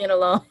alone being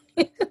alone.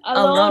 alone You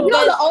Alone. know,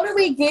 but the older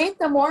we get,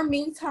 the more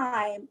me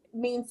time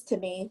means to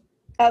me.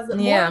 As the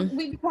more Yeah.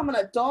 we become an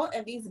adult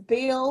and these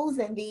bills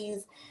and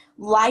these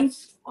life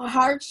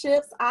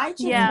hardships, I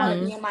just want yeah. to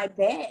Hmm. be in my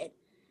bed.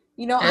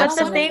 You know, I But don't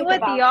the want to thing Absolutely. think with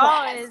about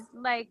y'all class. is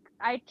like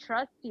I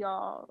trust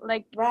y'all.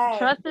 Like Right.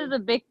 trust is a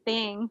big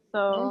thing. So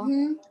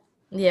Mm-hmm.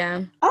 Yeah.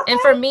 And Okay.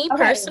 for me Okay.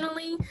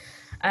 personally,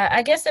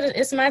 I guess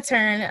it's my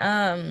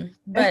turn.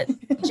 But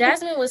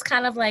Jasmine was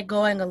kind of like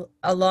going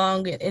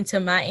along into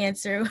my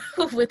answer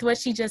with what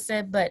she just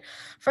said. But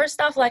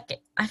first off, like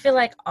I feel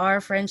like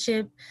our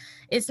friendship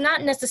it's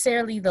not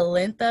necessarily the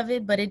length of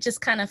it, but it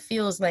just kind of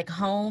feels like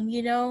home,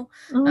 you know?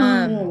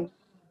 Mm.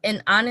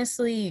 And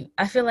honestly,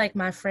 I feel like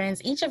my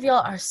friends, each of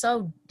y'all are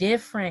so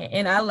different,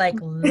 and I like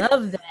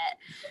love that.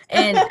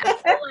 And I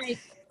feel like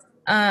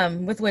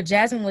with what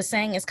Jasmine was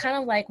saying, it's kind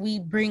of like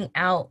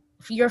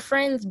your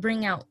friends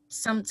bring out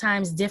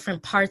sometimes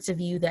different parts of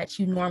you that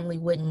you normally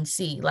wouldn't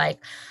see. Like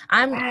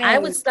I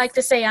would Right. like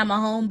to say I'm a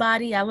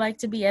homebody. I like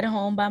to be at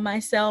home by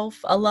myself,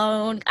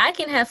 alone. I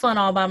can have fun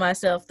all by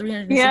myself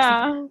 365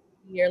 Yeah.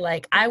 a year.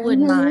 Like I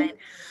wouldn't Mm-hmm. mind.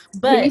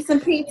 Give me But some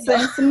you pizza know,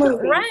 and some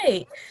movies.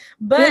 right.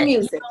 Good But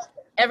music.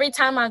 every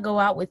time I go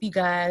out with you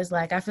guys,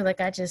 like I feel like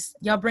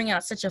y'all bring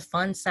out such a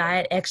fun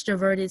side,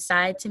 extroverted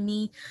side to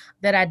me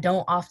that I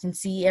don't often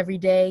see every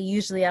day.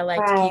 Usually I like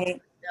to keep to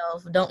Right.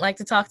 myself, don't like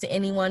to talk to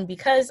anyone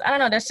because I don't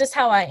know, that's just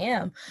how I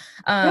am.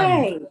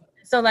 Right.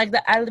 So like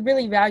I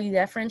really value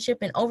that friendship,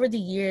 and over the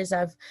years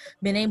I've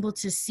been able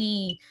to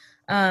see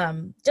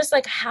just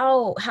like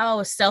how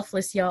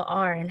selfless y'all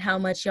are and how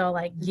much y'all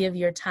like give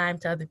your time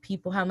to other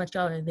people, how much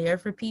y'all are there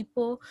for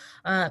people,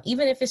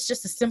 even if it's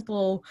just a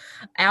simple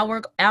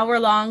hour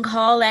long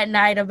call at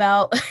night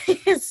about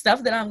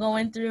stuff that I'm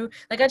going through.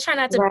 Like I try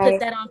not to put Right.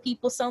 that on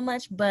people so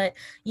much, but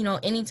you know,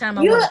 anytime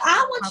I You, want to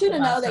I want talk you to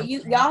about know that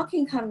something. y'all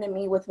can come to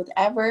me with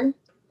whatever. Yeah.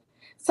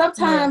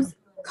 Sometimes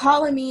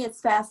calling me is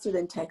faster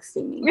than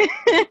texting me.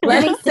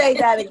 Let me say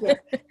that again.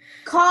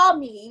 Call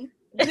me.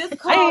 Just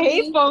I call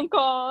hate me. phone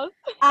calls.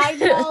 I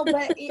know,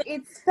 but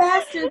it's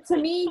faster to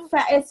me.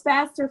 It's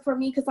faster for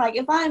me because, like,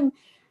 if I'm,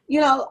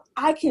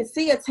 I can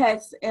see a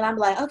text and I'm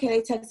like, okay,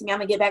 they texted me. I'm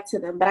gonna get back to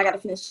them, but I gotta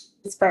finish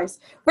this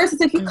first.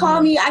 Versus if you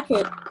call me, I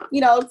could,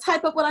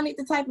 type up what I need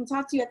to type and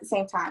talk to you at the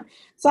same time.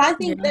 So I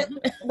think Yeah. that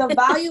the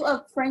value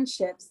of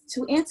friendships,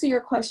 to answer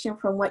your question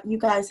from what you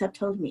guys have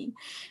told me,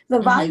 the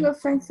value of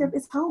friendship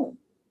is home.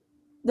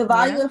 The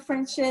value Yeah. of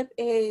friendship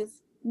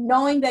is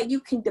knowing that you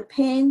can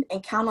depend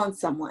and count on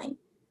someone.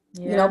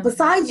 Yeah.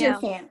 Besides Yeah.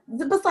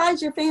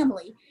 your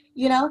family,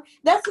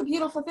 that's a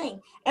beautiful thing.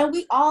 And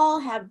we all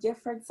have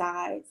different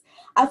sides.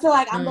 I feel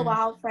like I'm the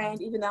wild friend,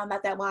 even though I'm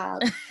not that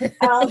wild.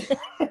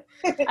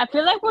 I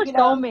feel like we're you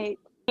know, soulmates.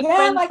 Like yeah,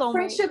 friend like soulmates.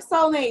 friendship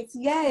soulmates.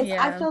 Yes,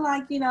 I Yeah. feel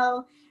like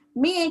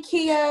me and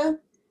Kia.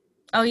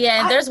 Oh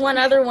yeah, and there's one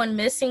other one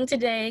missing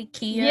today,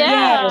 Kia.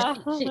 Yes,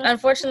 Yeah.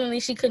 Unfortunately,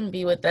 she couldn't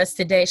be with us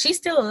today. She's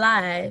still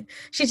alive.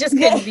 She just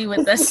couldn't yes, be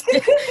with us.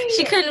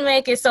 She couldn't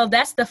make it. So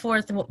that's the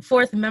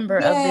fourth member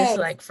of this yes.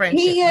 like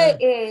friendship Kia group.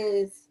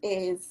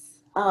 is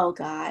oh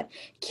God,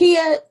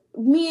 Kia.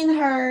 Me and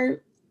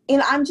her,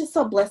 and I'm just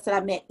so blessed that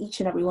I met each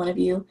and every one of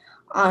you.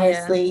 Yeah.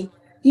 Honestly,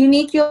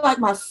 Unique, you're like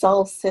my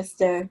soul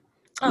sister.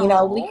 We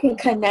Oh, can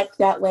connect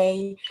that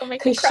way. don't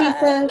make me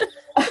cry.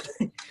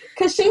 Kashifa,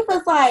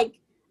 Kashifa's like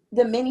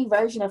the mini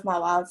version of my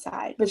wild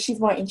side, but she's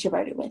more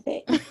introverted with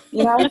it.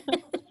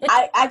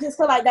 I just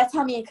feel like that's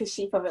how me and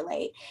Kashifa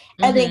relate.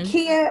 And then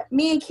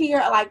me and Kia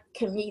are like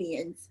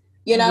comedians.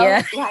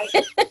 Yeah. Like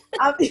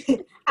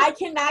I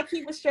cannot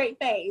keep a straight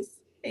face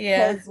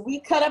Yeah. because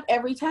we cut up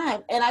every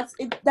time. And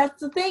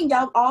that's the thing.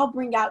 Y'all all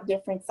bring out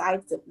different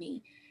sides of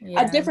me, a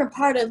Yeah. different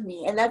part of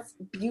me, and that's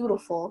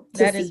beautiful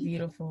to That see. is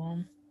beautiful.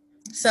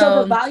 So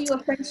the So, value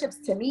of friendships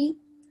to me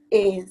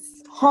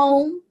is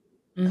home,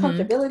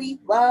 comfortability,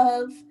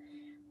 love,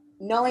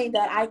 knowing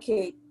that I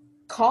could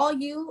call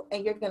you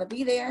and you're going to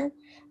be there,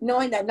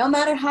 knowing that no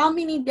matter how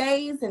many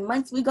days and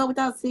months we go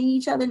without seeing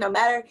each other, no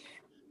matter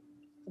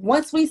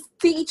once we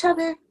see each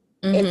other,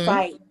 it's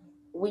like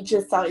we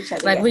just saw each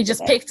other like we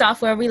just yesterday. picked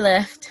off where we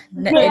left.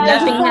 Yeah, it's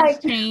just Nothing has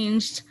like,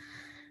 changed.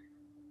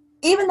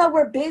 even though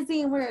we're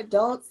busy and we're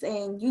adults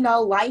and,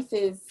 life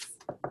is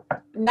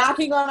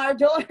knocking on our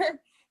door,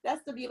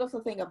 that's the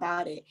beautiful thing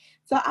about it.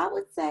 So I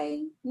would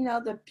say,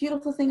 the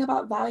beautiful thing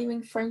about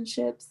valuing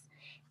friendships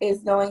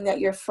is knowing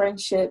that your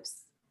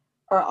friendships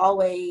are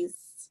always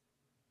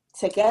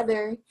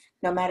together,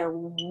 no matter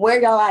where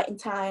y'all at in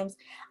times.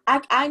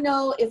 I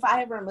know if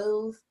I ever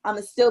move, I'm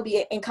going to still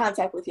be in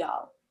contact with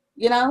y'all,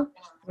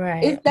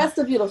 Right. That's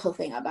the beautiful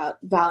thing about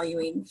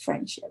valuing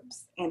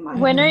friendships in my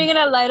When are opinion. you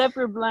gonna light up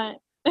your blunt?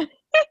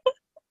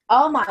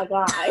 Oh my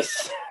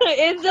gosh.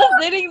 It's just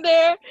sitting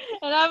there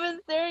and I've been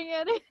staring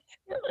at it.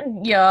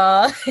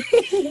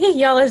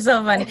 Y'all are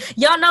so funny.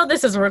 Y'all know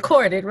this is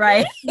recorded,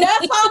 right?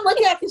 That's why I'm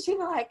looking at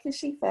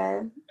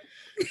Kashifa.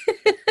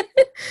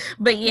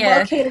 But yeah,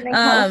 Located in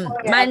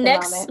California my at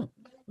the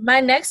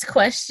moment. next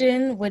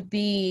question would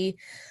be,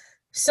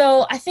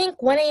 so I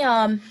think one of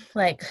y'all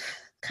like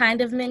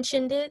kind of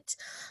mentioned it,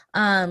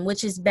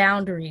 which is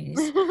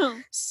boundaries.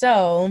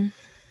 So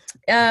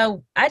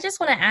I just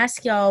want to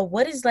ask y'all,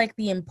 what is like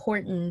the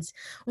importance?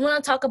 We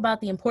want to talk about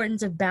the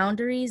importance of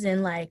boundaries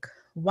and like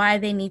why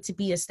they need to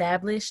be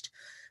established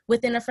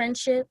within a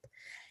friendship,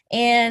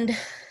 and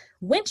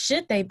when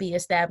should they be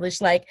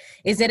established? Like,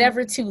 is it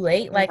ever too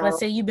late? Like, let's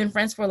say you've been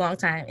friends for a long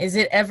time. Is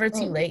it ever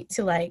too late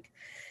to like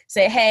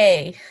say,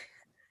 hey,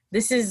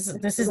 this is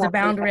the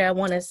boundary I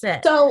want to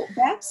set? So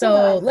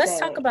let's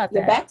talk about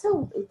that.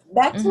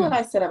 Back to what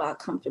I said about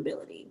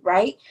comfortability,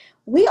 right?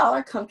 We all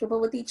are comfortable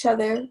with each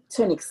other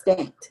to an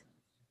extent.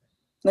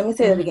 Let me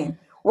say that again.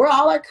 We're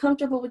all are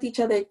comfortable with each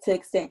other to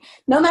extent.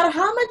 No matter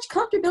how much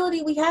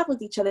comfortability we have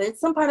with each other, it's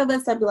some part of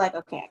us that be like,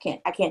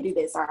 okay, I can't do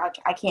this, or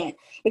I can't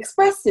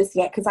express this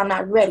yet because I'm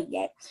not ready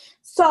yet.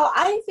 So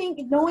I think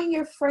knowing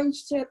your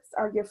friendships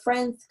or your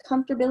friends'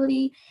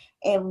 comfortability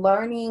and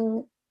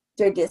learning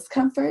their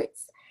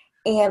discomforts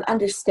and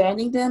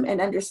understanding them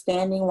and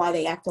understanding why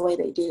they act the way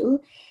they do,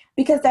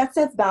 because that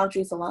sets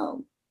boundaries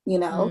alone, you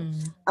know?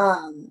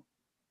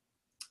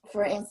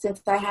 For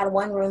instance, I had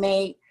one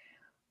roommate.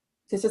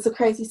 This is a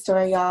crazy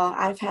story, y'all.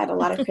 I've had a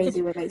lot of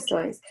crazy roommate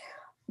stories.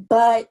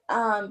 But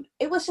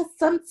it was just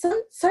some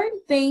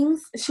certain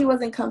things she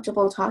wasn't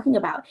comfortable talking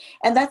about.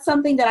 And that's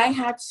something that I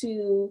had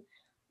to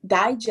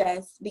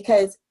digest,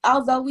 because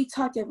although we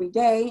talked every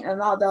day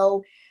and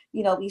although,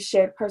 you know, we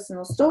shared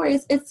personal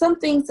stories, it's some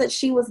things that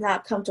she was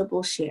not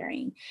comfortable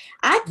sharing.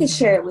 I could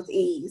share it with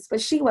ease, but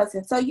she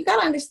wasn't. So you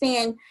got to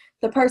understand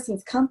the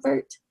person's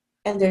comfort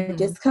and their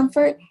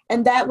discomfort,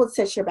 and that will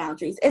set your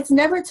boundaries. It's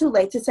never too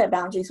late to set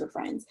boundaries with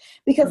friends,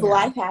 because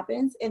life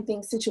happens and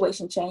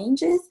situation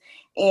changes,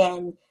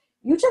 and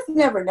you just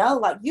never know.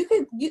 Like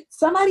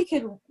somebody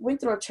could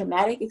went through a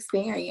traumatic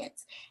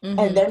experience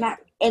and they're not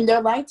in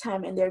their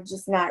lifetime and they're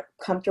just not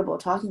comfortable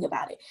talking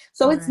about it.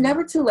 So it's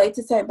never too late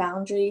to set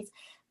boundaries.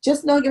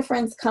 Just know your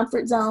friend's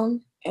comfort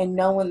zone and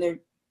know when their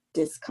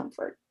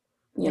discomfort.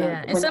 You know,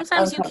 and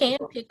sometimes you can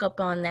pick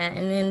up on that,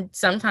 and then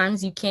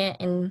sometimes you can't,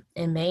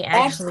 and may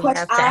actually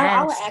have to ask.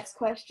 I will ask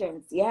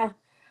questions, you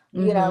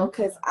know,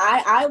 because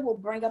I will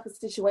bring up a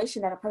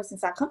situation that a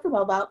person's not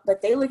comfortable about,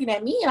 but they looking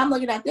at me and I'm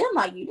looking at them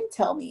like, you didn't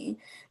tell me,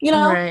 you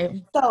know?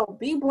 Right. So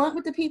be blunt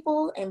with the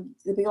people and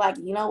be like,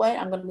 you know what,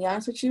 I'm going to be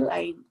honest with you.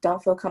 I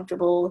don't feel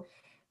comfortable,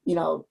 you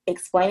know,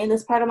 explaining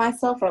this part of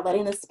myself or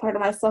letting this part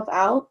of myself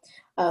out.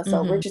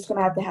 So we're just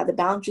going to have the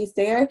boundaries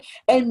there,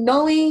 and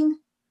knowing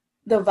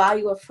the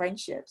value of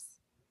friendships.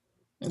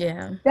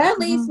 Yeah. That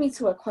leads me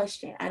to a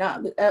question. I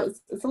know it's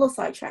a little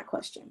sidetrack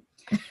question.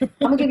 I'm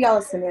gonna give y'all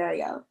a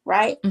scenario,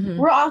 right?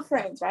 We're all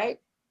friends, right?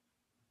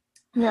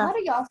 Yeah. How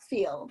do y'all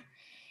feel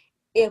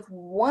if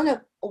one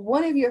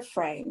of your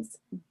friends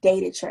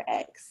dated your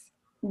ex?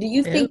 Do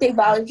you think they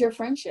valued your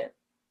friendship?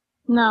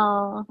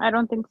 No, I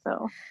don't think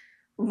so.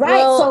 Right.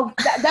 Well,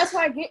 so that's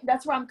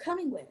where I'm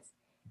coming with.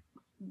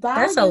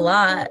 That's a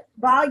lot.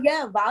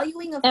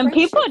 Valuing a friendship. And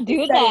people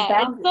do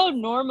that. It's so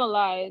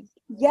normalized.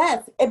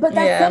 Yes, but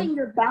that's setting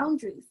your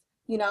boundaries.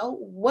 You know,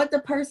 what the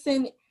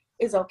person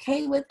is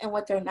okay with and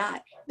what they're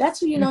not. That's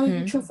who you know who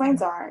your true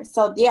friends are.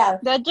 So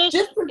that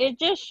it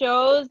just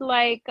shows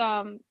like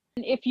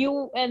if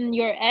you and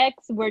your ex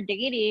were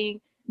dating,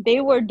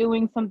 they were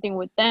doing something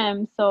with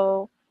them.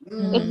 So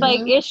it's like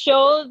it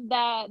shows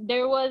that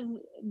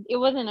it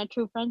wasn't a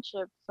true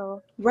friendship.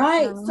 So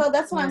right. So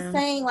that's what I'm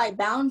saying. Like,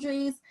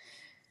 boundaries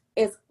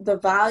is the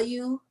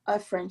value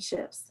of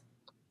friendships.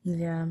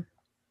 Yeah.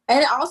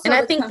 And also, and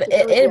I think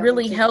it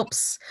really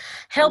helps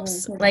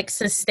like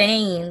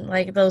sustain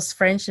like those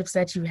friendships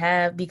that you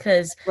have,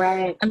 because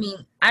I mean,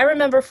 I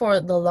remember for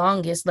the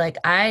longest, like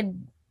I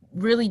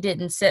really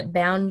didn't set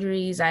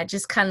boundaries. I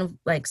just kind of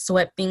like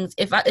swept things.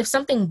 If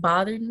something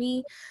bothered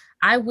me,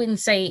 I wouldn't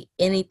say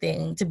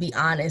anything, to be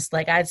honest.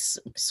 Like I'd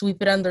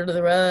sweep it under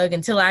the rug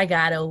until I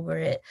got over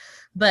it.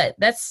 But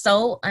that's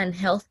so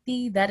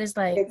unhealthy. That is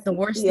like the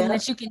worst thing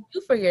that you can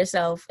do for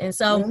yourself. And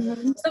so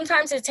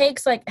sometimes it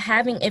takes like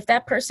if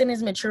that person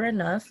is mature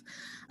enough,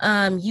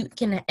 you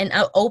can, and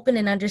open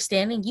and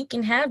understanding, you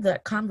can have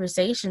that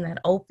conversation, that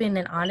open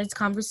and honest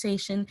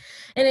conversation,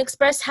 and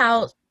express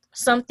how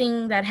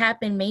something that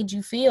happened made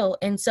you feel.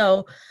 And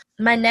so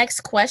my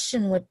next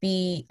question would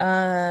be,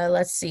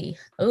 let's see.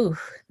 Ooh,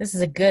 this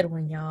is a good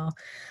one, y'all.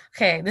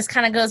 Okay, this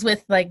kind of goes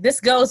with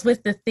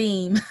the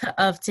theme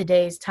of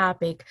today's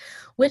topic,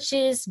 which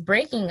is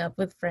breaking up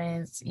with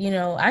friends. You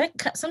know,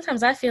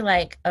 sometimes I feel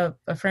like a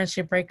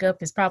friendship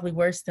breakup is probably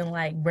worse than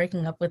like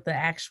breaking up with the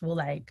actual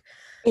like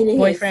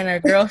boyfriend or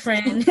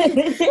girlfriend.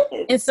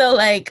 And so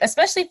like,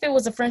 especially if it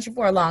was a friendship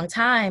for a long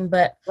time,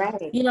 but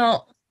you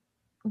know,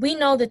 we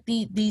know that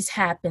these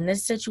happen.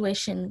 This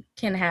situation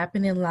can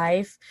happen in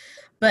life,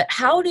 but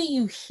how do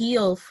you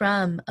heal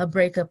from a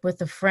breakup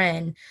with a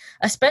friend,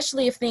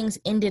 especially if things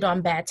ended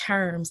on bad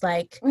terms?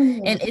 Like,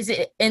 and is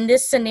it in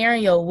this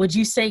scenario, would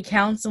you say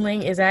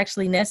counseling is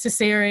actually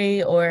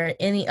necessary, or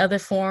any other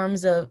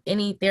forms of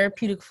any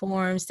therapeutic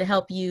forms to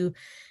help you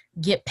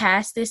get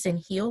past this and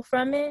heal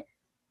from it?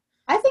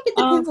 I think it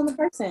depends on the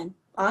person,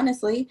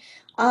 honestly.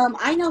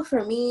 I know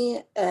for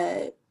me,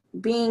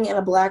 being in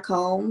a Black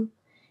home,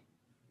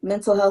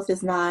 mental health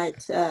is not,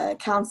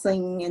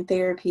 counseling and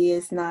therapy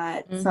is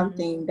not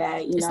something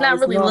that, you know, it's not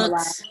really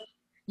normalized.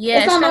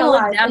 It's kind of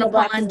looked down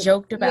upon,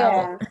 joked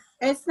about.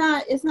 It's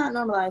not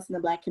normalized in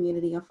the Black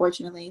community,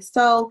 unfortunately.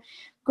 So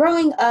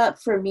growing up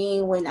for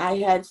me, when I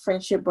had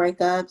friendship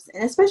breakups,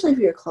 and especially if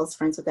you're close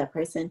friends with that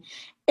person,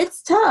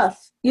 it's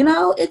tough, you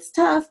know, it's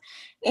tough.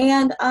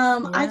 And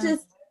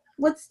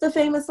what's the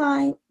famous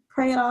line?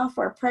 Pray it off,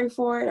 or pray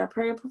for it, or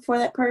pray for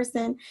that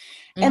person.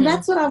 And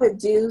that's what I would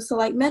do. So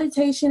like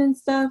meditation and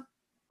stuff,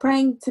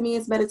 Praying to me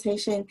is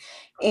meditation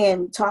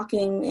and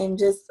talking and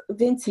just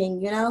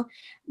venting, you know?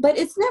 But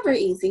it's never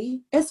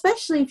easy,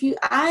 especially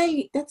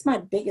if that's my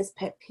biggest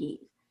pet peeve.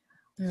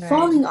 Right.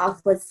 Falling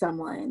off with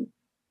someone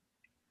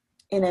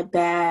in a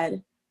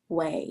bad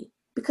way,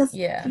 because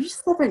you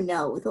just never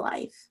know with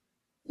life.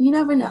 You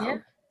never know. Yeah,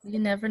 you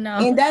never know.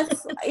 And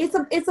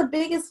it's a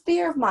biggest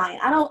fear of mine.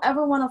 I don't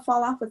ever want to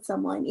fall off with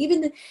someone,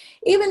 even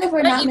if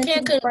we're not meant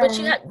to be friends.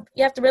 But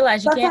you have to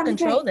realize you can't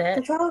control that.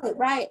 Control it,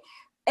 right?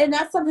 And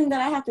that's something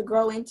that I have to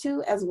grow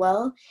into as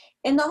well.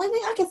 And the only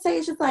thing I can say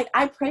is just like,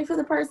 I pray for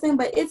the person,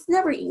 but it's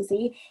never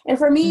easy. And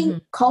for me,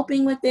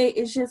 coping with it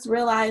is just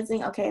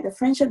realizing, okay, the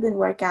friendship didn't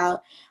work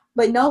out,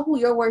 but know who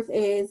your worth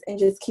is and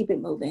just keep it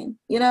moving,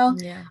 you know?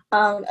 Yeah.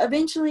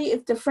 Eventually,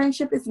 if the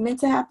friendship is meant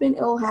to happen,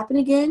 it will happen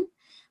again.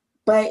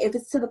 But if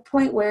it's to the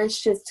point where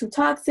it's just too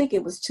toxic,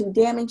 it was too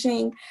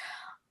damaging,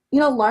 you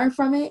know, learn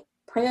from it,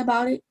 pray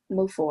about it,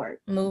 move forward.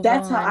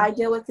 That's how I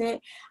deal with it.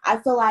 I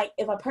feel like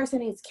if a person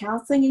needs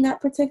counseling in that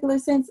particular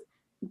sense,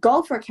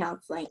 go for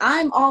counseling.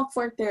 I'm all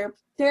for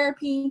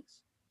therapy.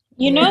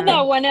 You know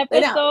that one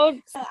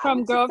episode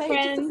from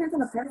Girlfriend?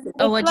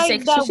 Oh, what'd you say?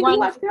 That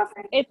one.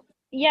 It's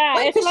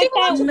like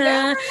that.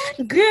 My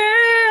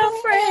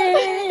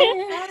girlfriend,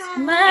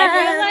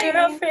 my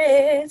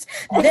girlfriends,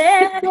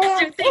 they're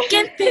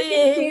thinking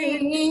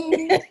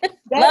things.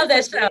 Love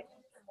that show.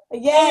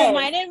 Yeah, it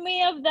reminded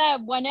me of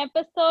that one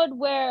episode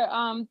where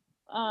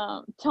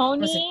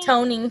Tony. Was it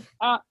Tony?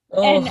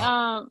 And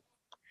I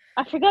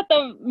forgot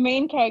the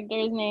main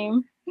character's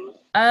name.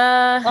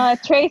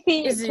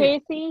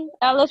 Tracy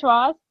Ellis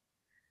Ross.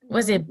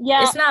 Was it?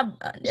 Yeah, it's not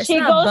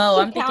Bo.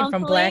 I'm thinking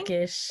from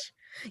Blackish.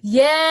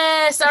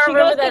 Yes, I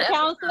remember that. She goes to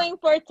counseling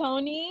for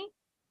Tony.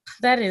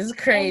 That is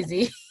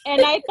crazy.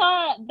 And I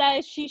thought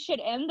that she should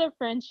end the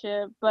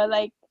friendship, but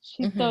like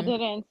she still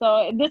didn't.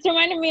 So this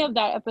reminded me of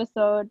that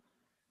episode.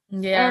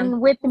 Yeah.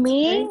 And with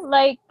me,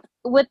 like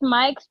with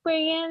my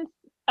experience,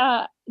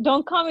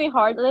 don't call me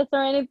heartless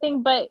or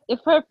anything, but if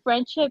her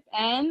friendship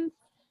ends,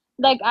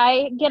 like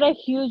I get a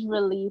huge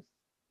relief.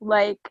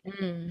 Like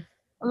I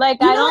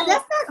don't.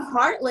 That's not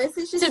heartless.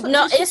 It's just it's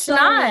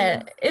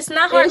not. It's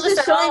not heartless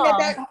at all.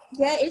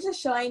 It's just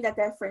showing that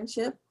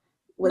friendship.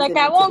 Like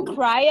I won't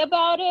cry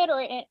about it,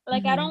 or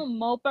like I don't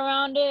mope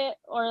around it,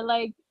 or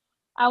like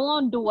I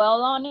won't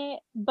dwell on it.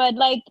 But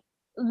like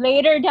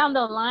later down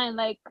the line,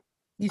 like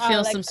you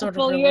feel like some sort of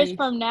relief. Years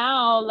from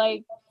now,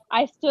 like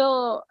I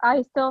still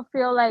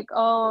feel like,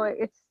 oh,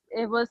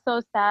 it was so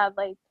sad.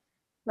 Like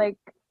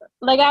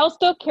I'll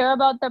still care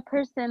about the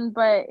person,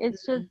 but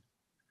it's just.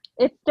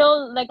 It's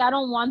still like I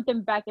don't want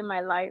them back in my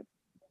life.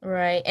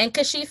 Right. And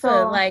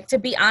Kashifa, like to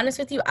be honest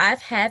with you,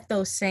 I've had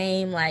those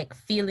same like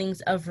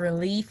feelings of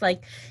relief,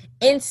 like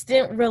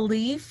instant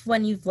relief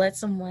when you've let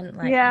someone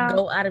like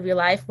go out of your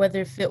life,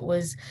 whether if it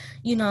was,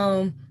 you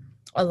know,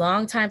 a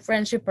long time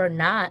friendship or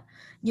not.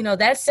 You know,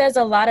 that says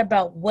a lot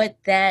about what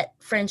that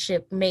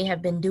friendship may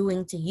have been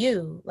doing to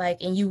you,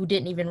 like, and you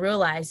didn't even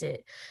realize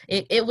it.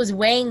 It was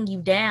weighing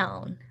you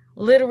down,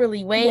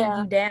 literally weighing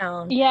you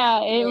down.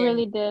 Yeah, it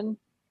really did.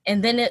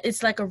 And then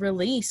it's like a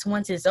release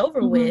once it's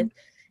over with.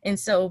 And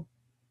so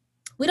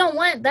we don't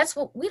want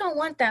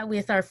that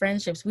with our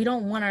friendships. We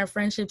don't want our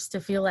friendships to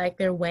feel like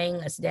they're weighing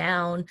us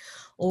down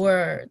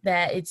or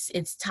that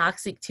it's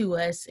toxic to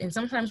us. And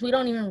sometimes we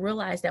don't even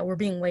realize that we're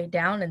being weighed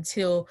down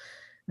until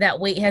that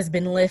weight has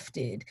been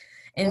lifted.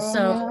 And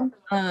so,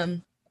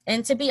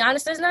 and to be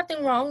honest, there's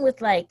nothing wrong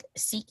with like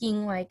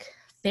seeking like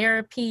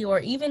therapy or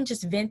even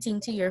just venting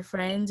to your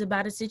friends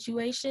about a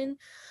situation.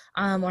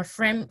 Or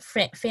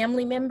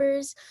family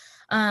members.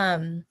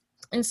 And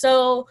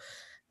so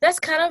that's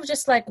kind of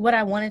just like what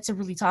I wanted to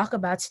really talk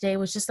about today,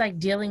 was just like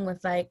dealing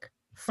with like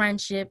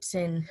friendships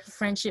and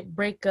friendship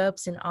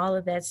breakups and all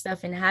of that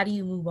stuff, and how do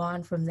you move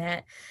on from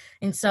that.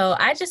 And so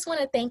I just want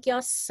to thank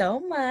y'all so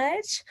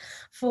much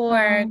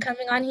for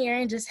coming on here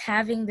and just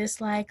having this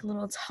like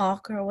little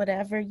talk or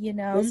whatever, you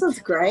know. This was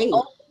great.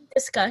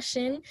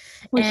 Discussion.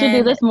 We should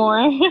do this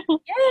more.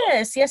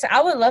 yes,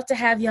 I would love to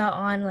have y'all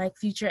on like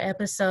future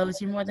episodes.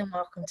 You're more than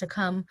welcome to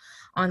come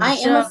on the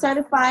show. I am a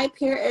certified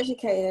peer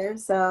educator,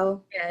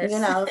 so you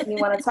know, if you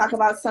want to talk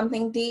about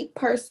something deep,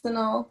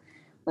 personal,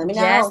 let me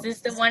know. Yes, this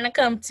is the one to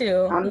come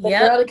to. I'm the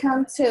girl to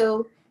come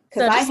to,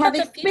 because I have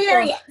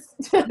experience.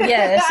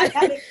 Yes. I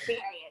have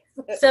experience.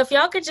 So if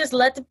y'all could just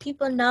let the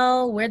people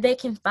know where they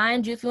can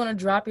find you, if you want to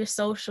drop your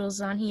socials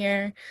on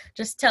here,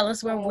 just tell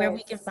us where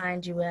we can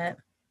find you at.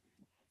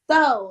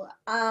 So,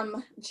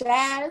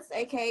 Jazz,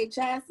 aka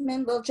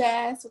Jasmine, Lil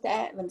Jazz with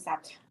that. Let me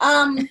stop.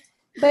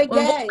 But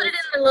we'll put it in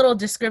the little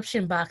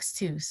description box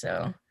too.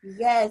 So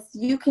yes,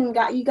 you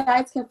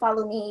guys can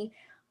follow me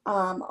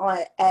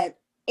at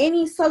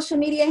any social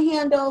media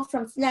handle,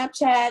 from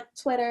Snapchat,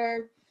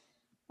 Twitter,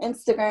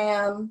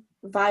 Instagram,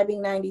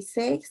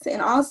 Vibing96,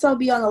 and also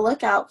be on the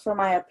lookout for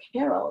my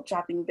apparel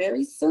dropping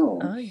very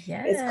soon. Oh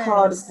yes, it's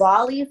called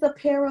Volleys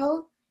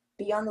Apparel.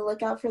 Be on the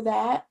lookout for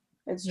that.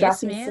 It's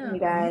dropping soon,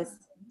 you guys.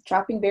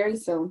 Dropping very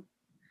soon.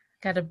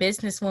 Got a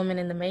businesswoman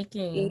in the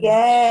making.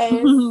 Yes.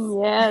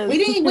 Yes.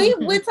 We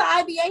went to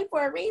IBA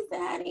for a reason,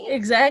 honey.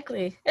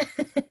 Exactly.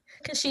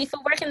 Kashifa,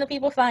 where can the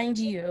people find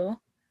you?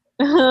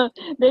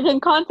 They can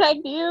contact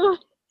you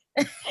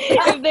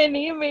if they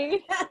need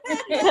me.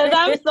 Because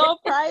I'm so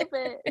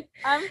private.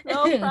 I'm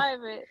so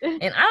private.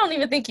 And I don't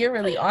even think you're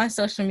really on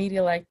social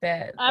media like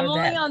that. I'm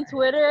only on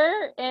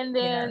Twitter, and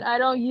then I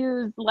don't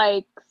use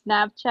like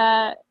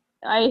Snapchat.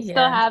 I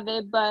still have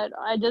it, but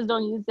I just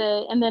don't use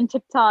it. And then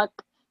TikTok,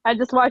 I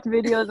just watch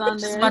videos on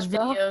Just there. watch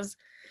videos.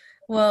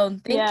 Well,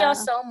 thank y'all Yeah.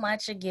 so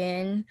much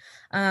again.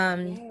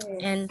 Yes,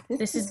 And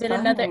this has is been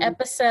another fun.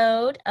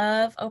 episode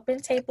of Open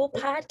Table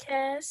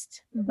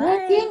Podcast.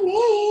 What Bye. you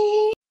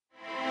need.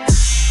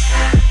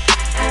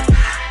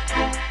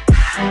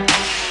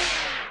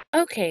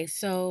 Okay,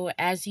 so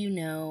as you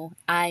know,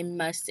 I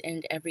must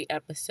end every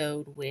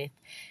episode with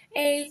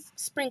a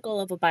sprinkle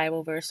of a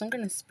Bible verse. So I'm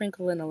going to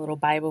sprinkle in a little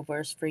Bible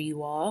verse for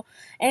you all.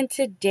 And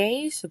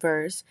today's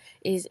verse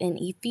is in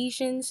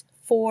Ephesians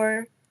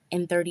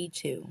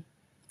 4:32.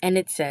 And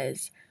it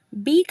says,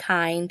 "Be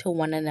kind to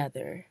one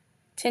another,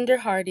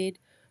 tender-hearted,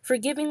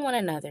 forgiving one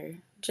another,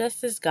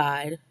 just as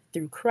God,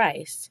 through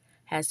Christ,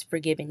 has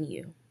forgiven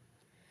you."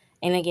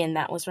 And again,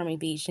 that was from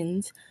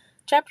Ephesians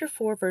chapter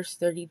 4, verse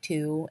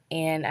 32.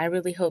 And I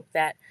really hope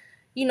that,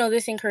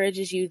 this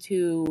encourages you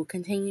to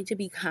continue to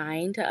be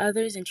kind to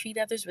others and treat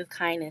others with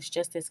kindness,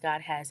 just as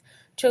God has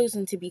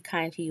chosen to be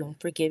kind to you and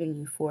forgiven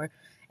you for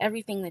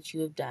everything that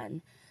you have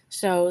done.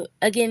 So,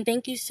 again,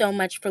 thank you so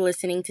much for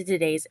listening to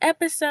today's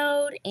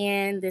episode.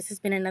 And this has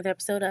been another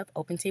episode of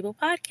Open Table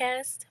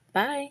Podcast.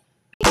 Bye.